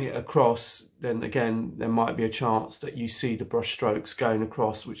you paint it across, then again there might be a chance that you see the brush strokes going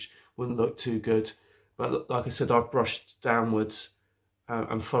across, which wouldn't look too good. But like I said, I've brushed downwards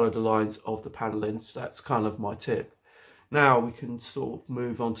and followed the lines of the panelling, so that's kind of my tip. Now we can sort of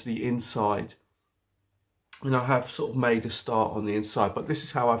move on to the inside, and I have sort of made a start on the inside, but this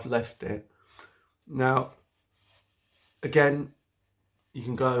is how I've left it. Now again, you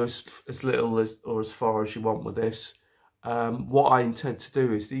can go as little as or as far as you want with this. What I intend to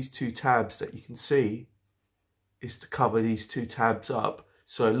do is these 2 tabs that you can see is to cover these 2 tabs up,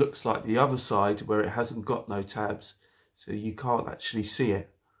 so it looks like the other side where it hasn't got no tabs, so you can't actually see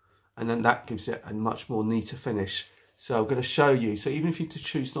it, and then that gives it a much more neater finish. So I'm going to show you, so even if you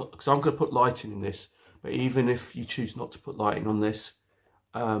choose not, because I'm going to put lighting in this, but even if you choose not to put lighting on this,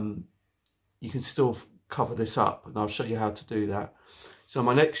 you can still cover this up, and I'll show you how to do that. So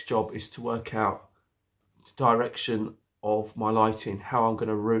my next job is to work out the direction of my lighting, how I'm going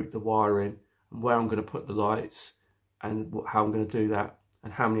to route the wiring, and where I'm going to put the lights, and how I'm going to do that,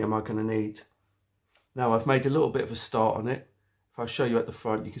 and how many am I going to need. Now I've made a little bit of a start on it. If I show you at the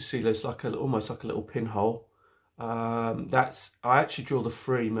front, you can see there's like almost like a little pinhole. I actually drilled a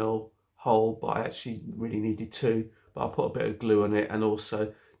 3mm hole, but I actually really needed 2. but I'll put a bit of glue on it, and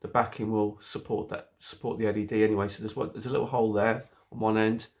also the backing will support the LED anyway. So there's a little hole there on one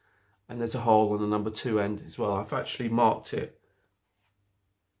end, and there's a hole on the number 2 end as well. I've actually marked it.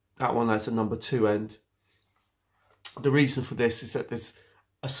 That one has a number 2 end. The reason for this is that there's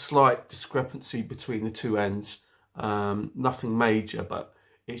a slight discrepancy between the 2 ends. Nothing major, but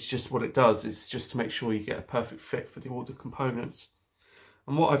it's just what it does. It's just to make sure you get a perfect fit for all the components.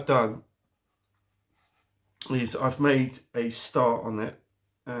 And what I've done is I've made a start on it.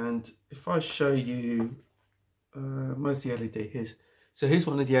 And if I show you, where's the LED? So here's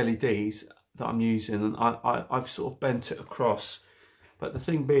one of the LEDs that I'm using, and I've sort of bent it across. But the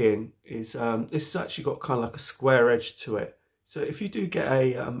thing being is this has actually got kind of like a square edge to it. So if you do get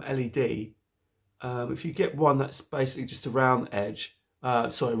a LED, if you get one that's basically just a round edge,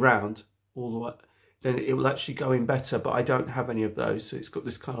 round all the way, then it will actually go in better. But I don't have any of those, so it's got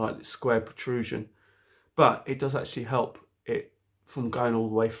this kind of like square protrusion. But it does actually help it from going all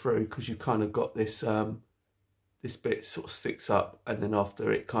the way through, because you've kind of got this this bit sort of sticks up, and then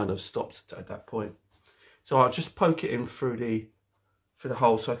after it kind of stops at that point. So I'll just poke it in through the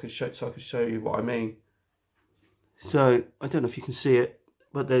hole so I can show you what I mean. So I don't know if you can see it,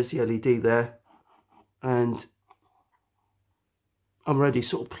 but there's the LED there, and I'm already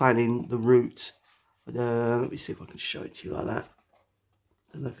sort of planning the route. Let me see if I can show it to you like that.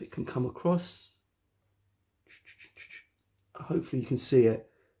 I don't know if it can come across. Hopefully you can see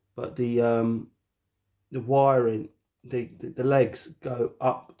it, but the wiring, the legs go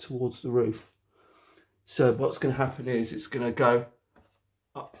up towards the roof. So what's going to happen is it's going to go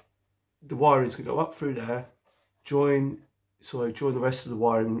up. The wiring's going to go up through there, join the rest of the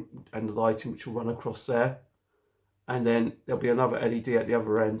wiring and the lighting, which will run across there, and then there'll be another LED at the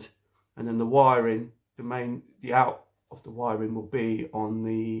other end, and then the wiring, the out of the wiring will be on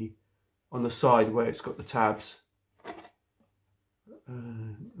the side where it's got the tabs.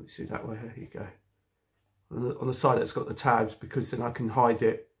 Let me see that way. Here you go. On the side that's got the tabs, because then I can hide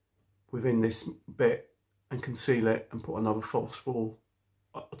it within this bit and conceal it and put another false wall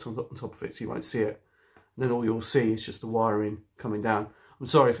on top of it so you won't see it. And then all you'll see is just the wiring coming down. I'm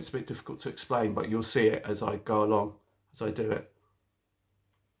sorry if it's a bit difficult to explain, but you'll see it as I go along, as I do it.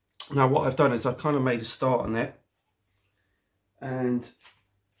 Now what I've done is I've kind of made a start on it, and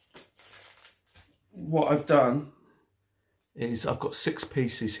what I've done is I've got 6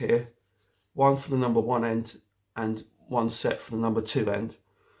 pieces here, one for the number 1 end and one set for the number 2 end.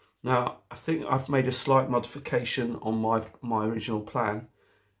 Now I think I've made a slight modification on my original plan,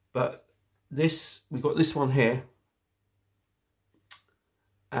 but we got this one here,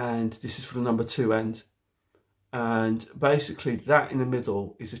 and this is for the number 2 end, and basically that in the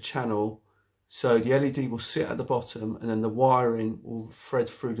middle is a channel, so the LED will sit at the bottom, and then the wiring will thread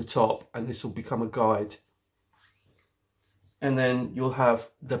through the top, and this will become a guide. And then you'll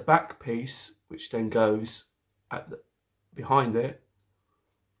have the back piece, which then goes behind it,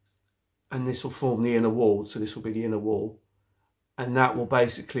 and this will form the inner wall. So this will be the inner wall, and that will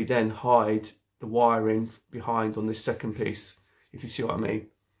basically then hide the wiring behind on this second piece, if you see what I mean.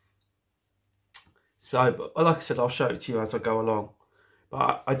 So, but like I said, I'll show it to you as I go along.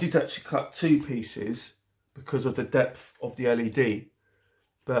 But I did actually cut 2 pieces because of the depth of the LED.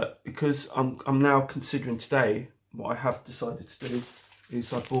 But because I'm now considering today, what I have decided to do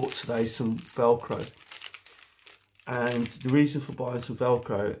is I bought today some Velcro. And the reason for buying some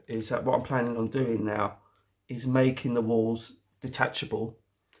Velcro is that what I'm planning on doing now is making the walls detachable,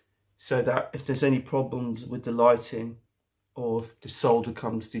 so that if there's any problems with the lighting, or if the solder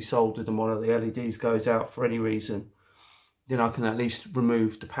comes desoldered and one of the LEDs goes out for any reason, then I can at least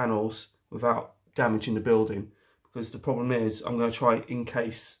remove the panels without damaging the building. Because the problem is I'm going to try and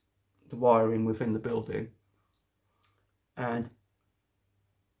encase the wiring within the building, and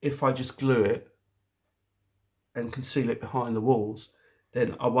if I just glue it and conceal it behind the walls,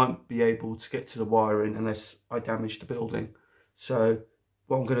 then I won't be able to get to the wiring unless I damage the building. So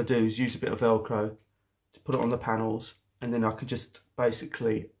what I'm going to do is use a bit of Velcro to put it on the panels, and then I can just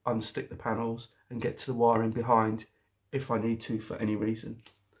basically unstick the panels and get to the wiring behind if I need to for any reason.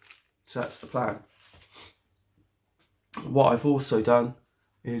 So that's the plan. What I've also done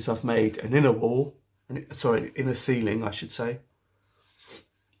is I've made an inner wall, inner ceiling I should say,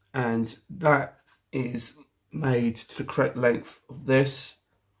 and that is made to the correct length of this,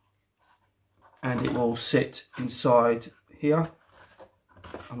 and it will sit inside here.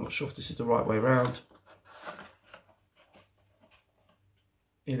 I'm not sure if this is the right way around.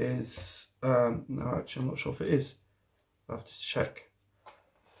 It is, no actually I'm not sure if it is. I'll have to check.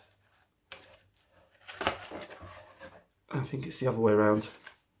 I think it's the other way around.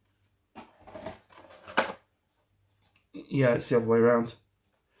 yeah, it's the other way around.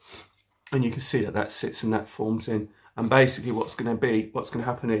 And you can see that that sits and that forms in. And basically what's going to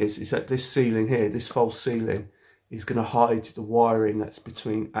happen is that this ceiling here, this false ceiling, is going to hide the wiring that's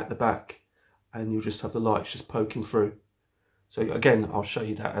at the back, and you'll just have the lights just poking through. So again, I'll show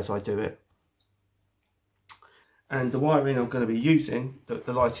you that as I do it. And the wiring I'm going to be using,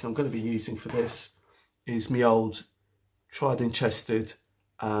 the lighting I'm going to be using for this is my old tried and tested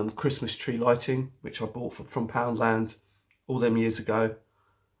Christmas tree lighting, which I bought from Poundland all them years ago.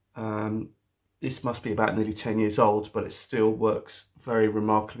 This must be about nearly 10 years old, but it still works very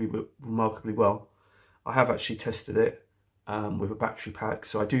remarkably well. I have actually tested it with a battery pack,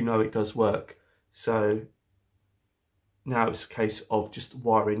 so I do know it does work. So now it's a case of just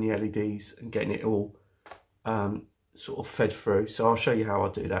wiring the LEDs and getting it all sort of fed through. So I'll show you how I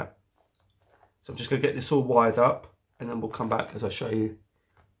do that. So I'm just going to get this all wired up, and then we'll come back as I show you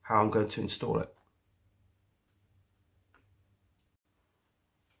how I'm going to install it.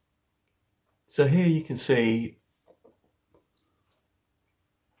 So here you can see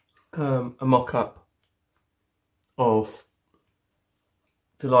a mock-up of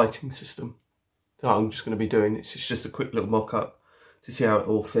the lighting system that I'm just going to be doing. It's just a quick little mock-up to see how it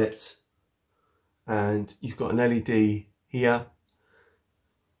all fits. And you've got an LED here,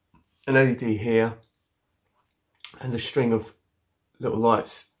 an LED here, and a string of little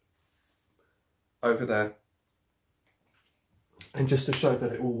lights over there. And just to show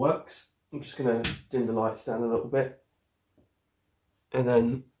that it all works, I'm just going to dim the lights down a little bit, and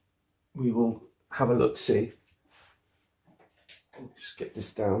then we will have a look see. I'll just get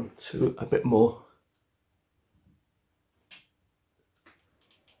this down to a bit more.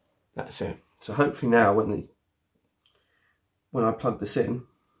 That's it. So hopefully now when I plug this in,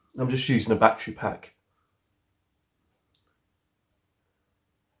 I'm just using a battery pack.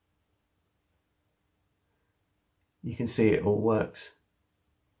 You can see it all works.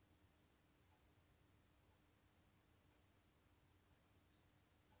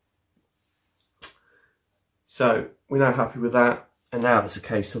 So we're now happy with that, and now it's a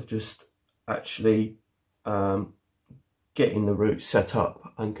case of just actually getting the route set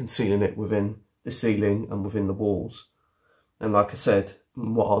up and concealing it within the ceiling and within the walls. And like I said,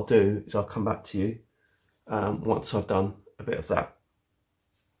 what I'll do is I'll come back to you once I've done a bit of that.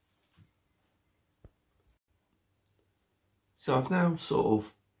 So I've now sort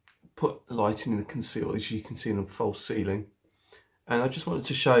of put the lighting in the conceal, as you can see, in a false ceiling, and I just wanted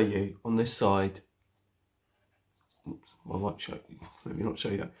to show you on this side. Oops, I might show you, maybe not show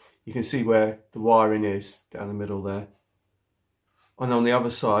you that. You can see where the wiring is down the middle there. And on the other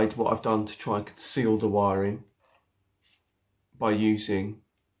side, what I've done to try and conceal the wiring by using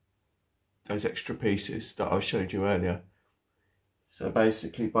those extra pieces that I showed you earlier. So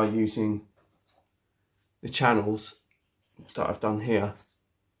basically by using the channels that I've done here,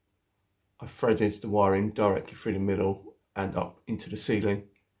 I've threaded the wiring directly through the middle and up into the ceiling.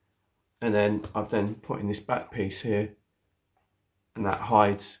 And then I've then put in this back piece here, and that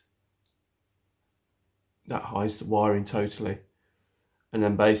hides the wiring totally. And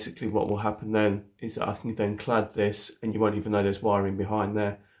then basically what will happen then is that I can then clad this, and you won't even know there's wiring behind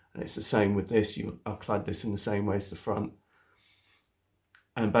there. And it's the same with this, I'll clad this in the same way as the front.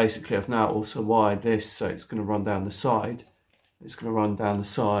 And basically I've now also wired this, so it's going to run down the side. It's going to run down the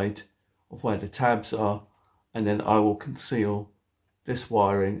side of where the tabs are, and then I will conceal this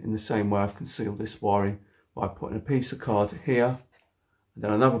wiring in the same way I've concealed this wiring by putting a piece of card here, and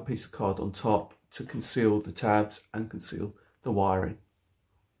then another piece of card on top to conceal the tabs and conceal the wiring.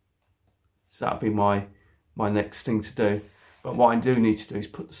 So that'll be my next thing to do. But what I do need to do is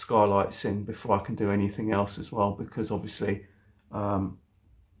put the skylights in before I can do anything else as well, because obviously I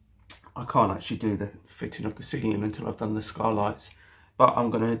can't actually do the fitting of the ceiling until I've done the skylights. But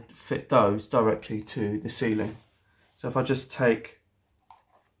I'm going to fit those directly to the ceiling. So if I just take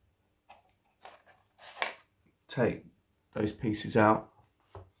those pieces out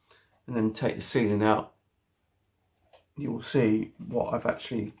and then take the ceiling out, you will see what I've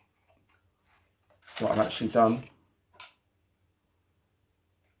actually done.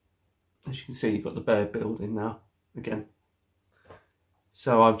 As you can see, you've got the bare building now again.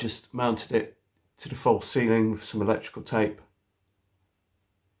 So I've just mounted it to the false ceiling with some electrical tape,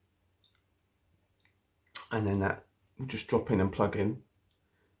 and then that will just drop in and plug in.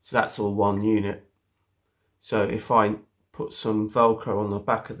 So that's all one unit. So if I put some Velcro on the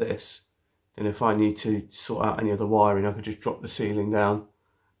back of this, then if I need to sort out any of the wiring, I can just drop the ceiling down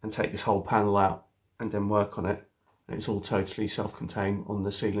and take this whole panel out and then work on it. And it's all totally self-contained on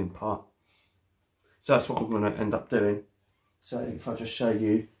the ceiling part. So that's what I'm going to end up doing. So if I just show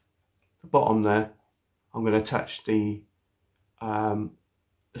you the bottom there, I'm going to attach the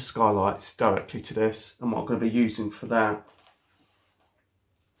skylights directly to this, and what I'm going to be using for that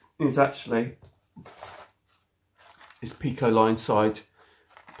is actually this Pico line side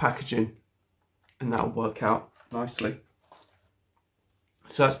packaging, and that will work out nicely.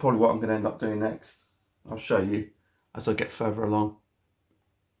 So that's probably what I'm going to end up doing next. I'll show you as I get further along.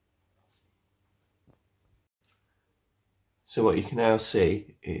 So what you can now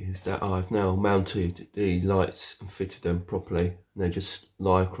see is that I've now mounted the lights and fitted them properly, and they just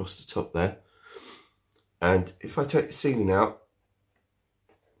lie across the top there. And if I take the ceiling out,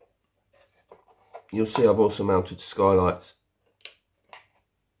 you'll see I've also mounted the skylights.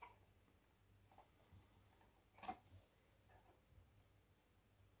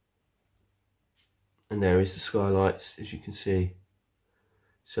 And there is the skylights, as you can see.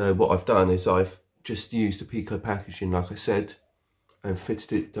 So what I've done is I've just used the Pico packaging, like I said, and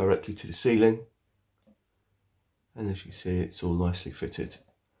fitted it directly to the ceiling. And as you see, it's all nicely fitted.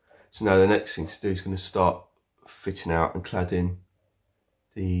 So now the next thing to do is going to start fitting out and cladding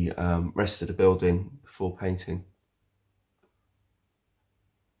the rest of the building before painting.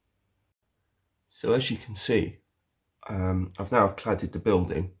 So as you can see, I've now cladded the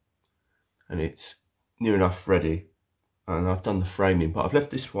building, and it's near enough ready, and I've done the framing, but I've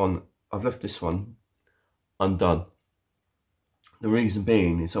left this one undone. The reason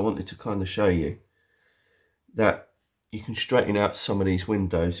being is I wanted to kind of show you that you can straighten out some of these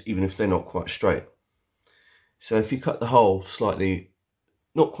windows even if they're not quite straight. So if you cut the hole slightly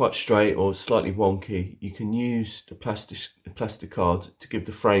not quite straight or slightly wonky, you can use the plastic card to give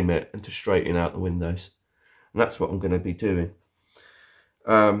the frame it and to straighten out the windows, and that's what I'm going to be doing.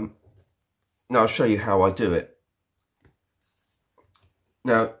 Now I'll show you how I do it.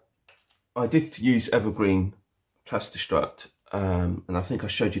 Now I did use evergreen Plastistrut, and I think I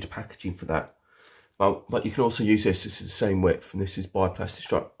showed you the packaging for that. But you can also use this is the same width, and this is by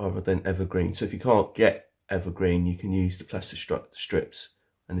Plastistrut rather than evergreen. So if you can't get evergreen, you can use the Plastistrut strips,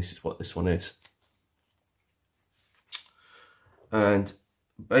 and this is what this one is. And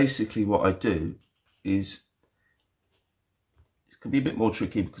basically what I do is, it can be a bit more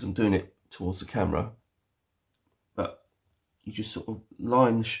tricky because I'm doing it towards the camera, but you just sort of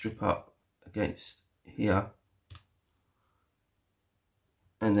line the strip up against here,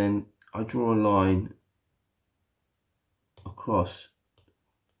 and then I draw a line across,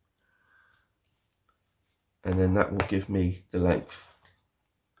 and then that will give me the length.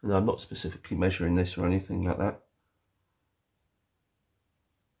 And I'm not specifically measuring this or anything like that.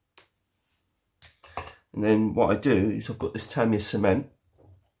 And then what I do is I've got this Tamiya cement,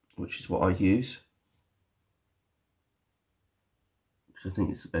 which is what I use, because I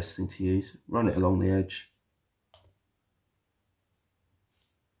think it's the best thing to use. Run it along the edge.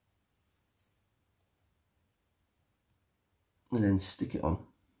 And then stick it on.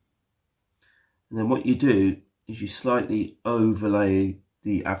 And then what you do is you slightly overlay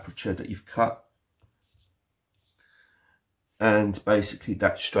the aperture that you've cut, and basically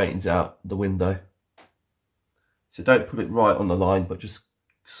that straightens out the window. So don't put it right on the line, but just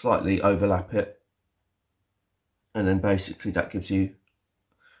slightly overlap it, and then basically that gives you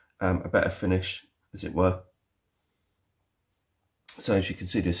a better finish, as it were. So as you can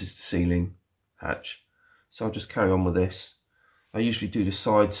see, this is the ceiling hatch. So I'll just carry on with this. I usually do the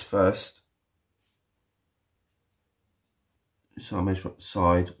sides first. So I measure up the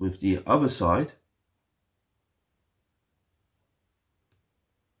side with the other side.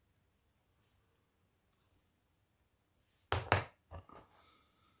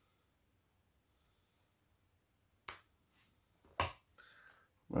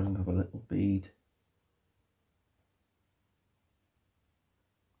 Run another little bead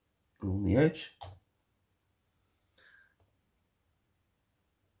along the edge.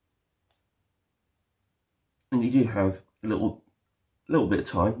 And you do have a little bit of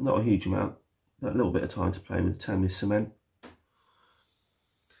time, not a huge amount, but a little bit of time to play with the Tamiya cement.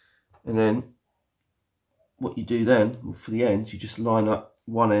 And then what you do then for the ends, you just line up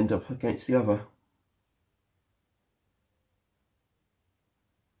one end up against the other.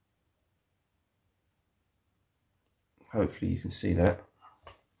 Hopefully you can see that.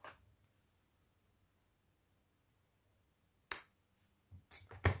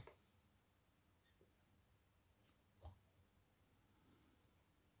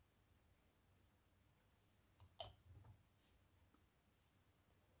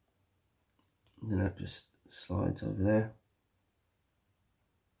 And then that just slides over there.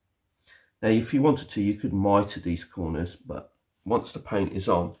 Now if you wanted to, you could mitre these corners, but once the paint is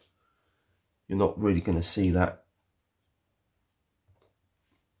on, you're not really going to see that.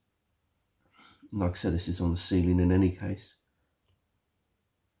 Like I said, this is on the ceiling in any case.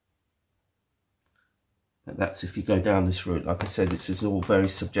 But that's if you go down this route. Like I said, this is all very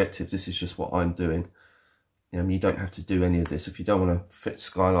subjective. This is just what I'm doing. You don't have to do any of this. If you don't want to fit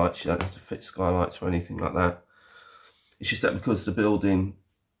skylights, you don't have to fit skylights or anything like that. It's just that because the building,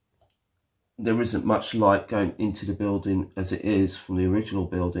 there isn't much light going into the building as it is from the original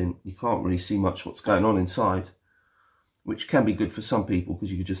building. You can't really see much what's going on inside, which can be good for some people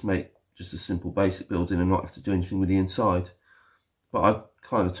because you could just make just a simple basic building and not have to do anything with the inside. But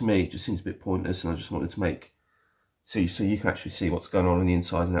to me, it just seems a bit pointless, and I just wanted to so you can actually see what's going on the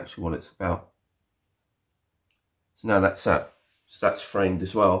inside and actually what it's about. So now that's that. So that's framed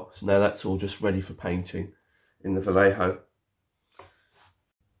as well. So now that's all just ready for painting in the Vallejo.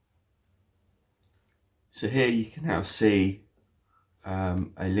 So here you can now see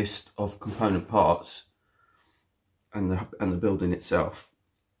a list of component parts and the building itself.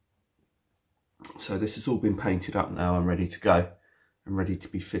 So this has all been painted up now and ready to go and ready to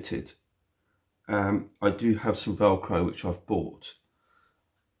be fitted. I do have some Velcro which I've bought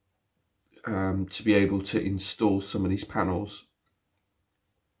to be able to install some of these panels.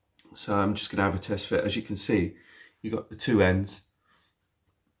 So I'm just going to have a test fit. As you can see, you've got the two ends.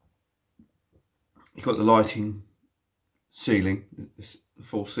 You've got the lighting ceiling, the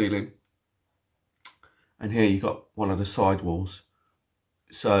full ceiling. And here you've got one of the side walls.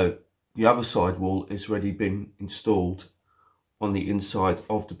 So the other side wall has already been installed on the inside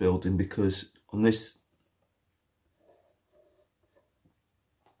of the building, because on this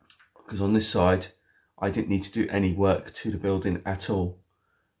side I didn't need to do any work to the building at all,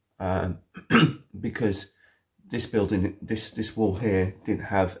 because this building, this wall here didn't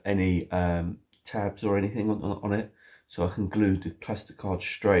have any tabs or anything on it, so I can glue the plastic card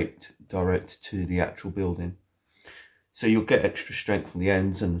straight direct to the actual building. So you'll get extra strength from the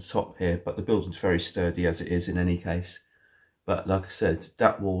ends and the top here, but the building's very sturdy as it is in any case. But like I said,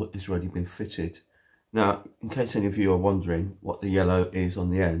 that wall has already been fitted. Now, in case any of you are wondering what the yellow is on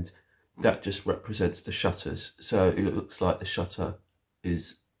the end, that just represents the shutters. So it looks like the shutter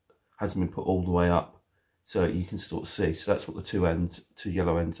hasn't been put all the way up, so you can sort of see. So that's what the two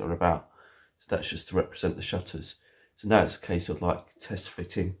yellow ends are about. So that's just to represent the shutters. So now it's a case of like test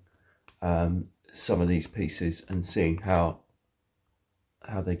fitting some of these pieces and seeing how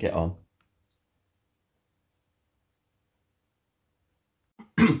they get on.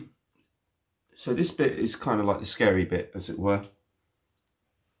 So this bit is kind of like the scary bit, as it were,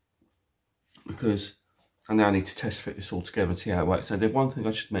 because I now need to test fit this all together and see how it works. So the one thing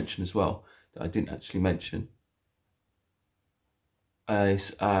I should mention as well that I didn't actually mention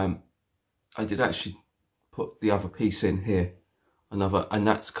is I did actually put the other piece in here, and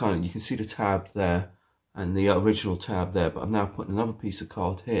that's kind of, you can see the tab there and the original tab there, but I'm now putting another piece of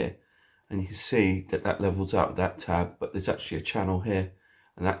card here, and you can see that levels out that tab, but there's actually a channel here,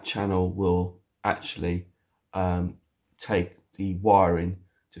 and that channel will actually take the wiring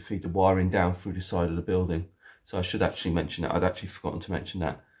to feed the wiring down through the side of the building. So I should actually mention that. I'd actually forgotten to mention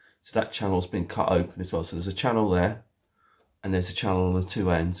that. So that channel's been cut open as well. So there's a channel there, and there's a channel on the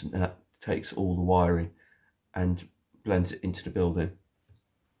two ends, and that takes all the wiring and blends it into the building.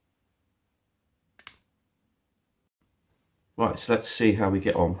 Right, so let's see how we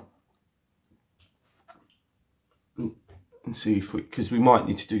get on. And see if because we might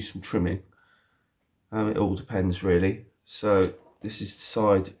need to do some trimming. It all depends really. So this is the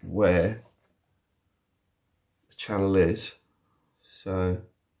side where the channel is. So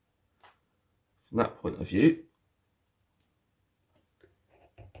from that point of view,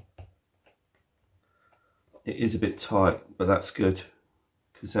 it is a bit tight, but that's good,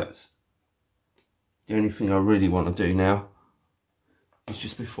 because that's the only thing I really want to do now. Is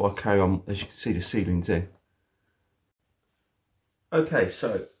just before I carry on, as you can see, the ceiling's in. Okay,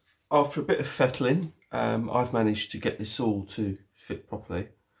 so after a bit of fettling, I've managed to get this all to fit properly.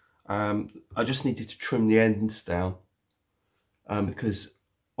 I just needed to trim the ends down, because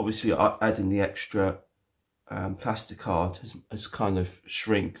obviously adding the extra plastic card has kind of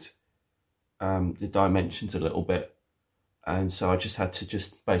shrinked the dimensions a little bit, and so I just had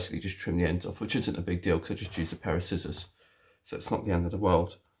to basically trim the ends off, which isn't a big deal because I just used a pair of scissors, so it's not the end of the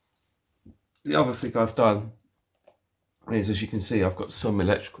world. The other thing I've done is, as you can see, I've got some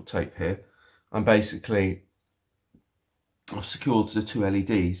electrical tape here, and basically I've secured the two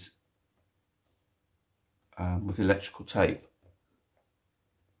LEDs with electrical tape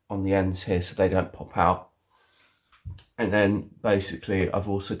on the ends here so they don't pop out. And then basically I've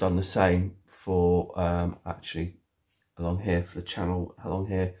also done the same for actually along here, for the channel along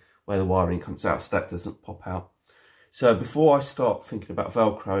here where the wiring comes out, so that doesn't pop out. So before I start thinking about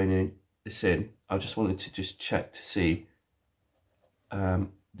velcroing this in, I just wanted to just check to see the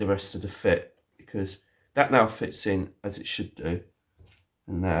rest of the fit, because that now fits in as it should do,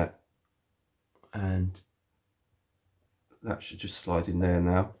 and that should just slide in there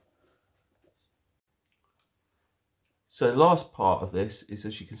now. So the last part of this is,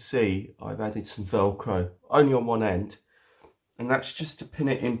 as you can see, I've added some Velcro only on one end, and that's just to pin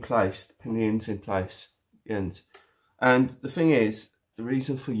it in place, pin the ends in place, the ends. And the thing is, the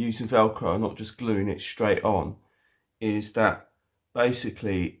reason for using Velcro and not just gluing it straight on is that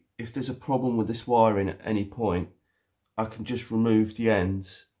basically if there's a problem with this wiring at any point, I can just remove the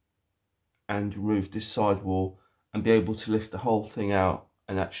ends and remove this sidewall and be able to lift the whole thing out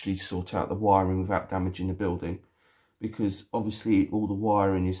and actually sort out the wiring without damaging the building, because obviously all the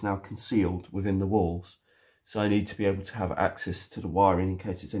wiring is now concealed within the walls. So I need to be able to have access to the wiring in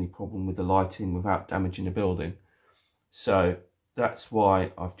case there's any problem with the lighting without damaging the building. So that's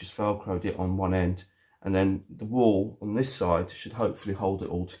why I've just Velcroed it on one end, and then the wall on this side should hopefully hold it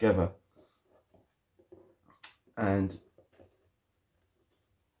all together. And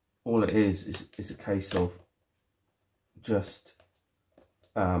all it is a case of just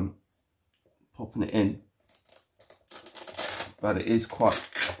popping it in. But it is quite,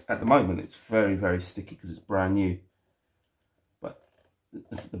 at the moment it's very, very sticky because it's brand new. But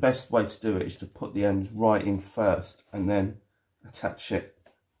the best way to do it is to put the ends right in first and then attach it.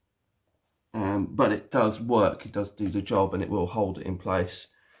 But it does work, it does do the job, and it will hold it in place.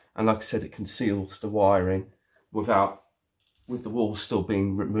 And like I said, it conceals the wiring with the wall still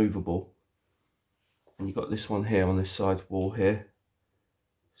being removable. And you've got this one here on this side wall here.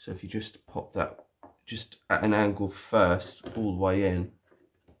 So if you just pop that just at an angle first all the way in,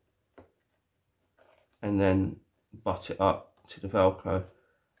 and then butt it up to the Velcro,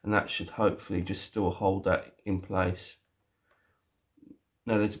 and that should hopefully just still hold that in place.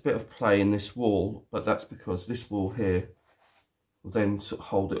 Now there's a bit of play in this wall, but that's because this wall here will then sort of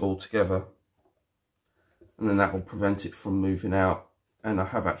hold it all together, and then that will prevent it from moving out. And I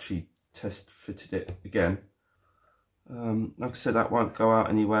have actually test fitted it again. Like I said, that won't go out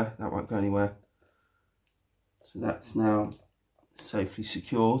anywhere, that won't go anywhere. So that's now safely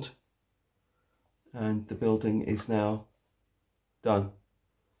secured, and the building is now done.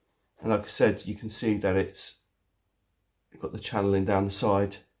 And like I said, you can see that it's got the channeling down the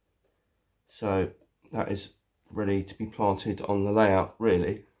side, so that is ready to be planted on the layout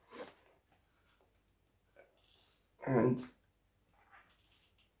really. And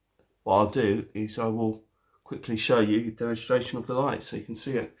what I'll do is I will quickly show you a demonstration of the light so you can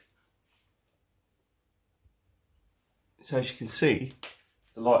see it. So as you can see,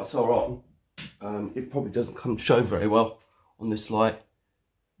 the lights are on. It probably doesn't come show very well on this light,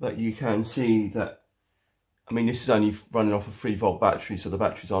 but you can see that, I mean, this is only running off a 3-volt battery, so the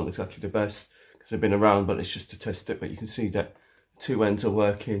batteries aren't exactly the best because they've been around, but it's just to test it. But you can see that the 2 ends are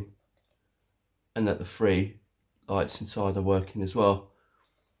working and that the 3 lights inside are working as well.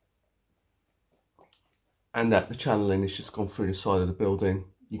 And that the channeling has just gone through the side of the building.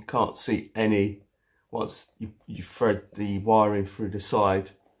 You can't see any, once you thread the wiring through the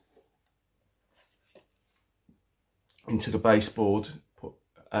side into the baseboard,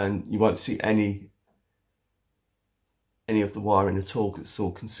 and you won't see any of the wiring at all because it's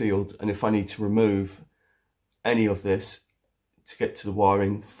all concealed. And if I need to remove any of this to get to the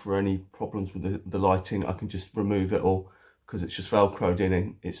wiring for any problems with the lighting, I can just remove it all because it's just Velcroed in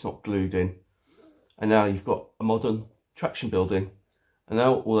and it's not glued in. And now you've got a modern traction building, and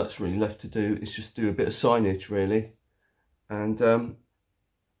now all that's really left to do is just do a bit of signage really, and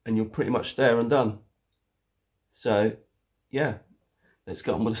you're pretty much there and done. So yeah, let's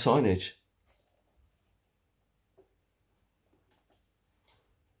get on with the signage.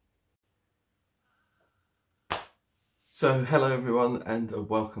 So hello everyone, and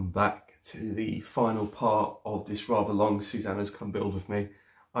welcome back to the final part of this rather long Susannah's Come Build With Me.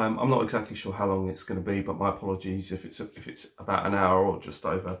 I'm not exactly sure how long it's going to be, but my apologies if it's about an hour or just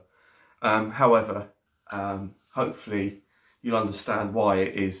over. However, hopefully you'll understand why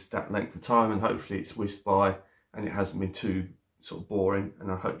it is that length of time, and hopefully it's whizzed by and it hasn't been too sort of boring,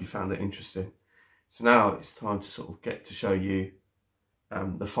 and I hope you found it interesting. So now it's time to sort of get to show you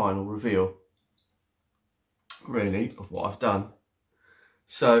the final reveal really of what I've done.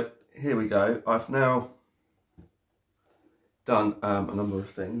 So here we go. I've now done a number of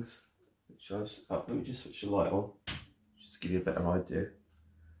things, which let me just switch the light on just to give you a better idea.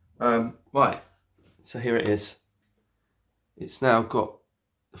 Right, so here it is. It's now got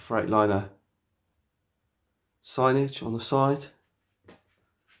the Freightliner signage on the side,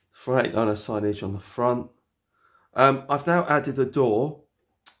 Freightliner signage on the front. I've now added a door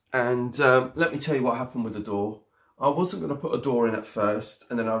And let me tell you what happened with the door. I wasn't going to put a door in at first,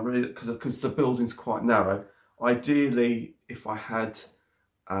 and then I really, because the building's quite narrow. Ideally, if I had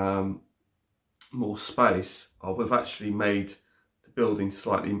more space, I would have actually made the building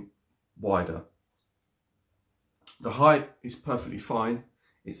slightly wider. The height is perfectly fine.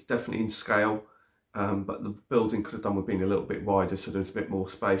 It's definitely in scale, but the building could have done with being a little bit wider, so there's a bit more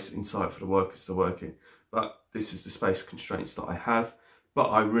space inside for the workers to work in. But this is the space constraints that I have. But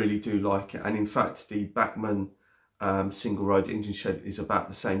I really do like it, and in fact the Bachmann single road engine shed is about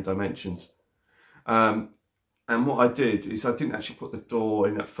the same dimensions. And what I did is I didn't actually put the door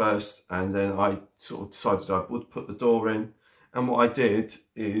in at first, and then I sort of decided I would put the door in. And what I did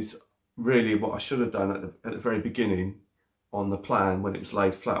is really what I should have done at the very beginning on the plan, when it was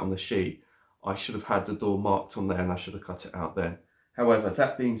laid flat on the sheet, I should have had the door marked on there, and I should have cut it out then. However,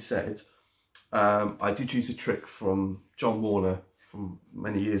 that being said, I did use a trick from John Warner from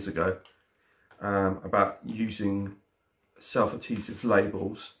many years ago about using self-adhesive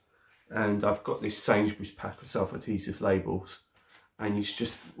labels, and I've got this Sainsbury's pack of self-adhesive labels, and it's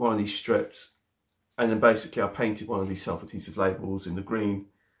just one of these strips, and then basically I painted one of these self-adhesive labels in the green,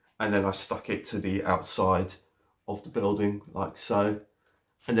 and then I stuck it to the outside of the building like so,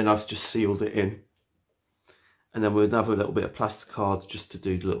 and then I've just sealed it in. And then with another little bit of plastic card just to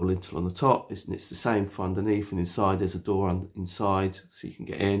do the little lintel on the top. It's the same for underneath, and inside there's a door inside so you can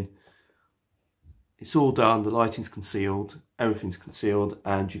get in. It's all done, the lighting's concealed, everything's concealed,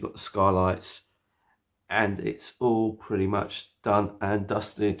 and you've got the skylights, and it's all pretty much done and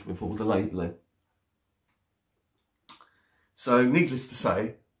dusted with all the labelling. So needless to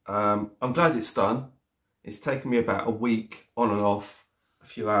say, I'm glad it's done. It's taken me about a week on and off, a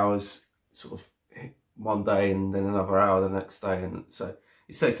few hours, sort of one day and then another hour the next day, and so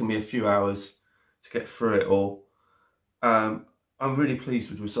it's taken me a few hours to get through it all. I'm really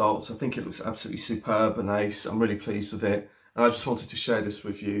pleased with the results. I think it looks absolutely superb and ace. I'm really pleased with it, and I just wanted to share this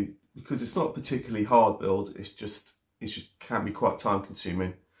with you because it's not a particularly hard build. It just can be quite time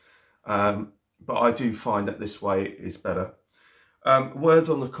consuming, but I do find that this way is better. Word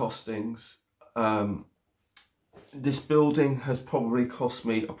on the costings. This building has probably cost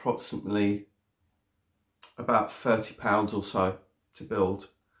me approximately about £30 or so to build,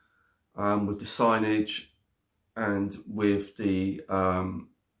 with the signage and with the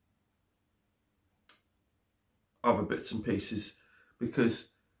other bits and pieces, because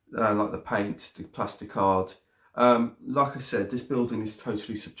like the paint, the plastic card. Like I said, this building is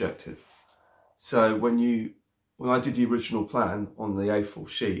totally subjective. So when I did the original plan on the A4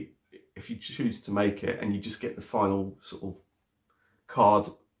 sheet, if you choose to make it and you just get the final sort of card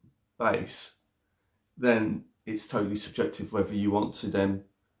base, then it's totally subjective whether you want to then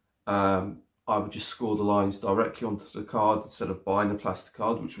I would just score the lines directly onto the card instead of buying the plastic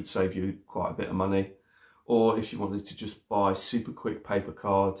card, which would save you quite a bit of money. Or if you wanted to just buy super quick paper,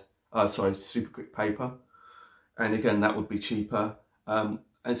 and again that would be cheaper.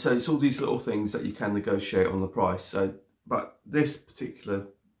 And so it's all these little things that you can negotiate on the price. So, but this particular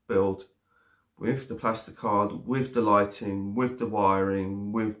build, with the plastic card, with the lighting, with the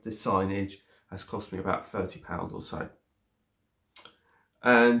wiring, with the signage, has cost me about £30 or so.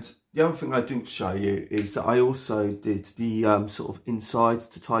 And the other thing I didn't show you is that I also did the sort of insides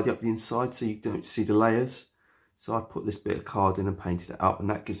to tidy up the inside so you don't see the layers. So I put this bit of card in and painted it up, and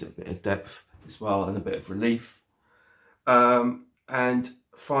that gives it a bit of depth as well and a bit of relief. And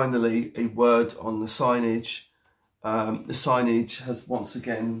finally, a word on the signage. The signage has once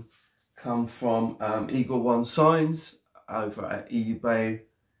again come from Eagle One Signs over at eBay.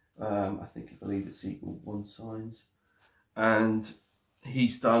 I believe it's Eagle One Signs, and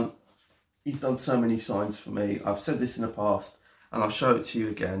he's done so many signs for me. I've said this in the past, and I'll show it to you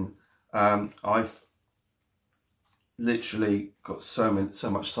again. I've literally got so much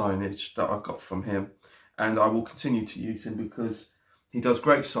signage that I got from him, and I will continue to use him because he does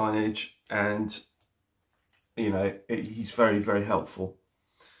great signage, and you know, he's very, very helpful.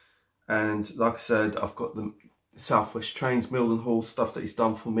 And like I said, I've got the Southwest Trains, Mildenhall stuff that he's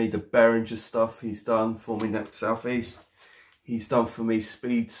done for me, the Behringer stuff he's done for me next Southeast. He's done for me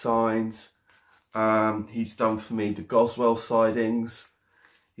speed signs. He's done for me the Goswell sidings.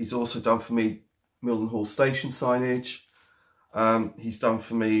 He's also done for me Mildenhall station signage. He's done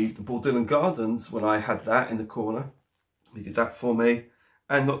for me the Bordillan Gardens when I had that in the corner. He did that for me.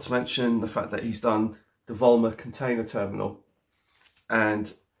 And not to mention the fact that he's done the Volmer container terminal.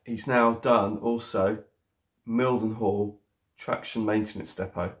 And he's now done also Mildenhall traction maintenance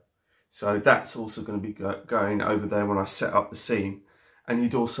depot. So that's also going to be going over there when I set up the scene. And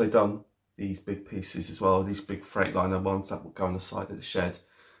he'd also done these big pieces as well, these big Freightliner ones that will go on the side of the shed.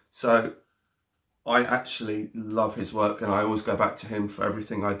 So I actually love his work, and I always go back to him for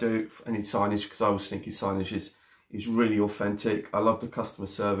everything I do, for any signage, because I always think his signage is really authentic. I love the customer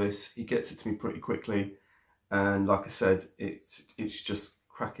service. He gets it to me pretty quickly, and like I said, it's just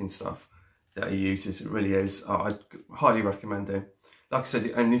cracking stuff that he uses. It really is. I highly recommend him. Like I said,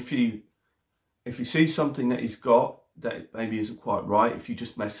 and if you see something that he's got that maybe isn't quite right, if you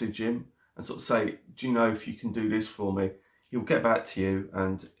just message him and sort of say, do you know if you can do this for me, he'll get back to you,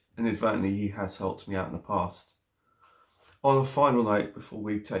 and inadvertently he has helped me out in the past. On a final note, before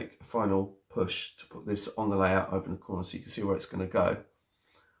we take a final push to put this on the layout over in the corner so you can see where it's going to go,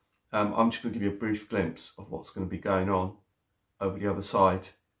 I'm just going to give you a brief glimpse of what's going to be going on over the other side,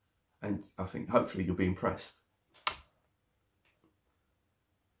 and I think hopefully you'll be impressed.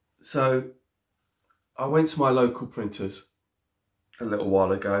 So I went to my local printers a little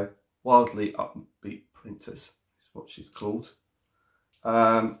while ago. Wildly Upbeat Printers is what she's called.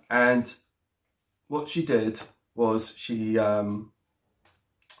 And what she did was she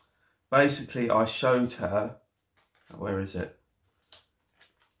basically, I showed her, where is it?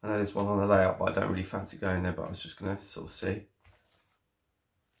 I know there's one on the layout, but I don't really fancy going there, but I was just going to sort of see.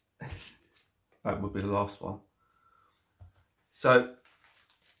 That would be the last one. So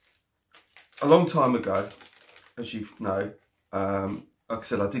a long time ago, as you know, like I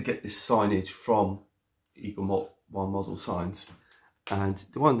said, I did get this signage from Eagle One Model Signs, and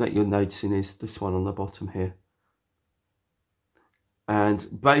the one that you're noticing is this one on the bottom here.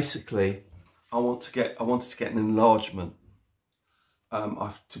 And basically, I wanted to get an enlargement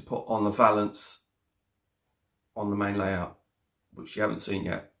to put on the valance on the main layout, which you haven't seen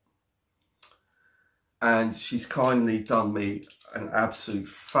yet. And she's kindly done me an absolute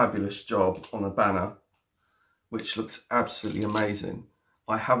fabulous job on a banner, which looks absolutely amazing.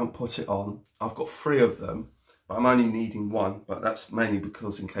 I haven't put it on. I've got 3 of them, but I'm only needing 1, but that's mainly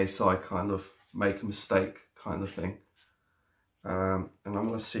because in case I kind of make a mistake kind of thing. And I'm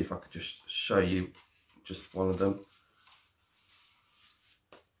going to see if I could just show you just one of them.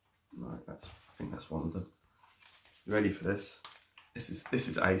 Right, I think that's one of them. You ready for this? This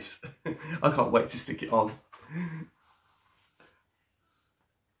is ace. I can't wait to stick it on.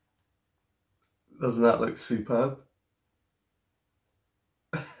 Doesn't that look superb?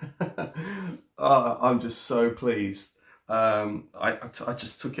 I'm just so pleased. I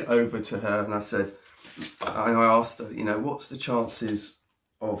just took it over to her and I said, I asked her, you know, what's the chances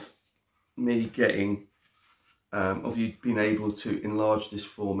of me getting, of you being able to enlarge this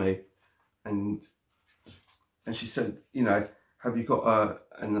for me? And she said, you know, have you got a,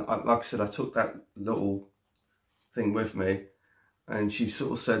 and like I said, I took that little thing with me, and she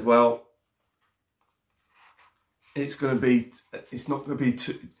sort of said, well, it's not going to be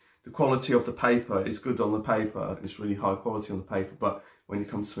the quality of the paper is good on the paper, it's really high quality on the paper, but when it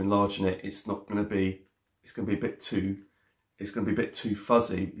comes to enlarging it, it's going to be a bit too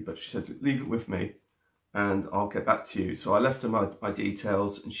fuzzy. But she said, leave it with me and I'll get back to you. So I left her my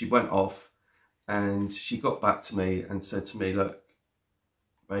details, and she went off, and she got back to me and said to me, look,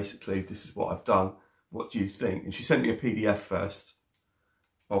 basically this is what I've done, what do you think? And she sent me a PDF first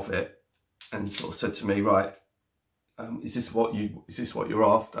of it and sort of said to me, right, is this what you're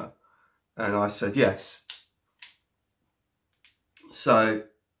after? And I said yes. So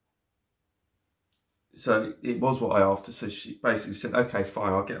it was what I after. So she basically said, okay,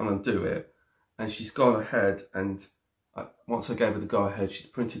 fine, I'll get on and do it. And she's gone ahead, and once I gave her the go ahead, she's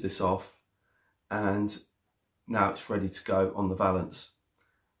printed this off, and now it's ready to go on the valance.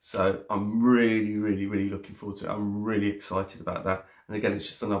 So I'm really, really, really looking forward to it. I'm really excited about that. And again, it's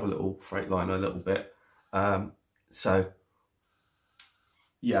just another little freight liner, a little bit. So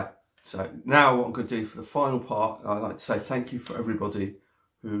yeah, so now what I'm going to do for the final part, I'd like to say thank you for everybody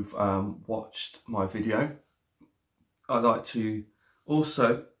who've watched my video. I'd like to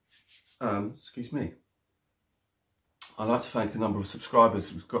also, excuse me, I'd like to thank a number of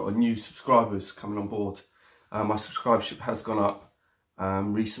subscribers. We've got a new subscribers coming on board. My subscribership has gone up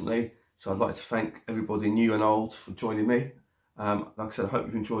recently, so I'd like to thank everybody, new and old, for joining me. Like I said, I hope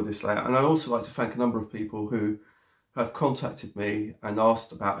you've enjoyed this layout, and I'd also like to thank a number of people who have contacted me and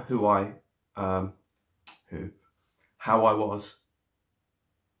asked about how I was,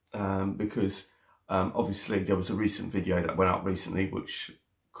 because obviously there was a recent video that went out recently which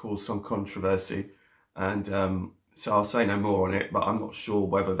caused some controversy, and so I'll say no more on it, but I'm not sure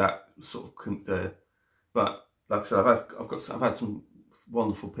whether that sort of but like I said, I've had some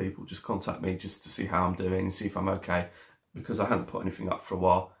wonderful people just contact me just to see how I'm doing and see if I'm okay, because I hadn't put anything up for a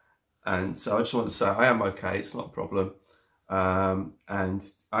while. And so I just wanted to say I am okay, it's not a problem, and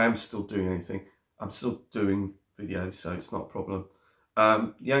I am still doing anything. I'm still doing videos, so it's not a problem.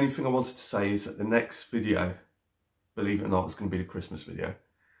 The only thing I wanted to say is that the next video, believe it or not, is going to be the Christmas video.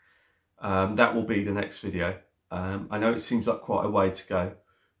 That will be the next video. I know it seems like quite a way to go,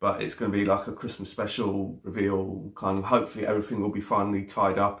 but it's going to be like a Christmas special reveal, kind of. Hopefully everything will be finally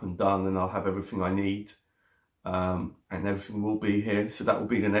tied up and done, and I'll have everything I need, and everything will be here. So that will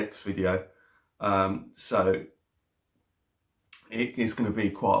be the next video. So it is going to be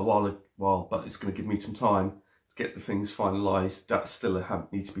quite a while, but it's going to give me some time to get the things finalised that still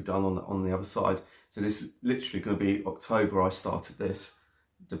need to be done on the other side. So this is literally going to be October. I started this,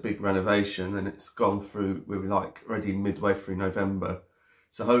 the big renovation, and it's gone through. We're like already midway through November,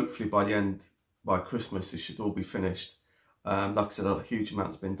 so hopefully by Christmas it should all be finished. Like I said, a huge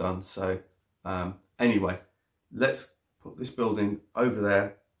amount's been done. So anyway, let's put this building over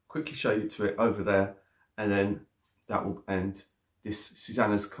there, quickly show you to it over there, and then that will end this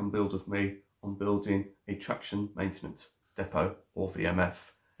Susannah's come build with me on building a traction maintenance depot, or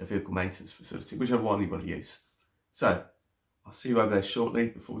VMF, a vehicle maintenance facility, whichever one you want to use. So I'll see you over there shortly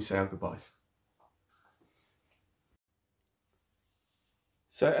before we say our goodbyes.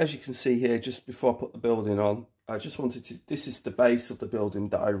 So as you can see here, just before I put the building on, I just wanted to, this is the base of the building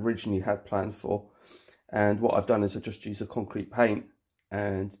that I originally had planned for. And what I've done is I just used a concrete paint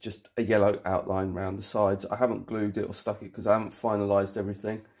and just a yellow outline around the sides. I haven't glued it or stuck it because I haven't finalised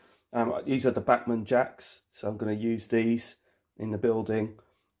everything. These are the Backman jacks, so I'm going to use these in the building.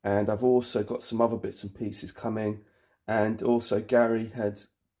 And I've also got some other bits and pieces coming. And also Gary had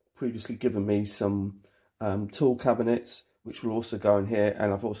previously given me some tool cabinets, which will also go in here.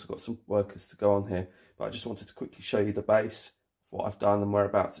 And I've also got some workers to go on here. But I just wanted to quickly show you the base of what I've done and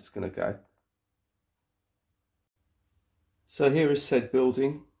whereabouts it's going to go. So here is said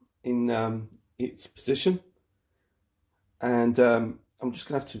building in its position, and I'm just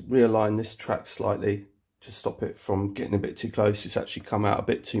going to have to realign this track slightly to stop it from getting a bit too close. It's actually come out a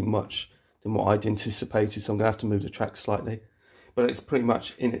bit too much than what I'd anticipated, so I'm going to have to move the track slightly, but it's pretty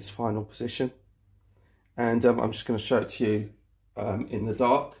much in its final position. And I'm just going to show it to you in the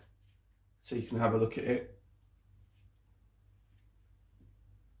dark so you can have a look at it.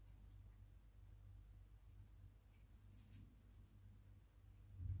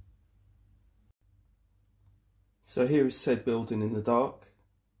 So here is said building in the dark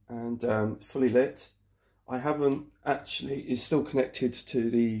and fully lit. I haven't actually, it's still connected to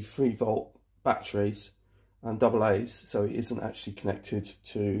the 3-volt batteries and AA's, so it isn't actually connected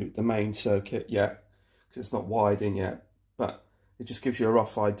to the main circuit yet because it's not wired in yet, but it just gives you a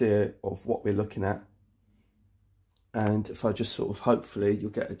rough idea of what we're looking at. And if I just sort of, hopefully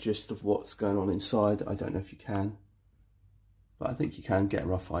you'll get a gist of what's going on inside. I don't know if you can, but I think you can get a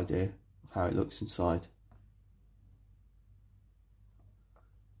rough idea of how it looks inside.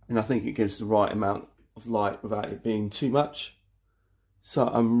 And I think it gives the right amount of light without it being too much. So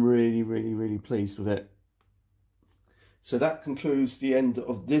I'm really pleased with it. So that concludes the end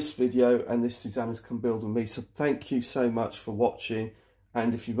of this video and this Susannah's Come Build With Me. So thank you so much for watching.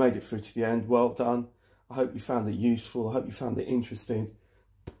 And if you made it through to the end, well done. I hope you found it useful. I hope you found it interesting.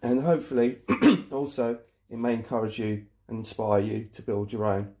 And hopefully also it may encourage you and inspire you to build your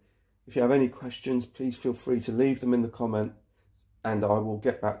own. If you have any questions, please feel free to leave them in the comment, and I will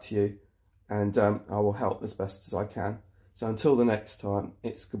get back to you, and I will help as best as I can. So until the next time,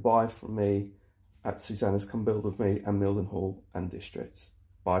 it's goodbye from me at Susannah's Come Build With Me and Mildenhall and Districts.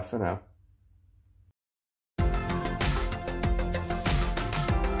 Bye for now.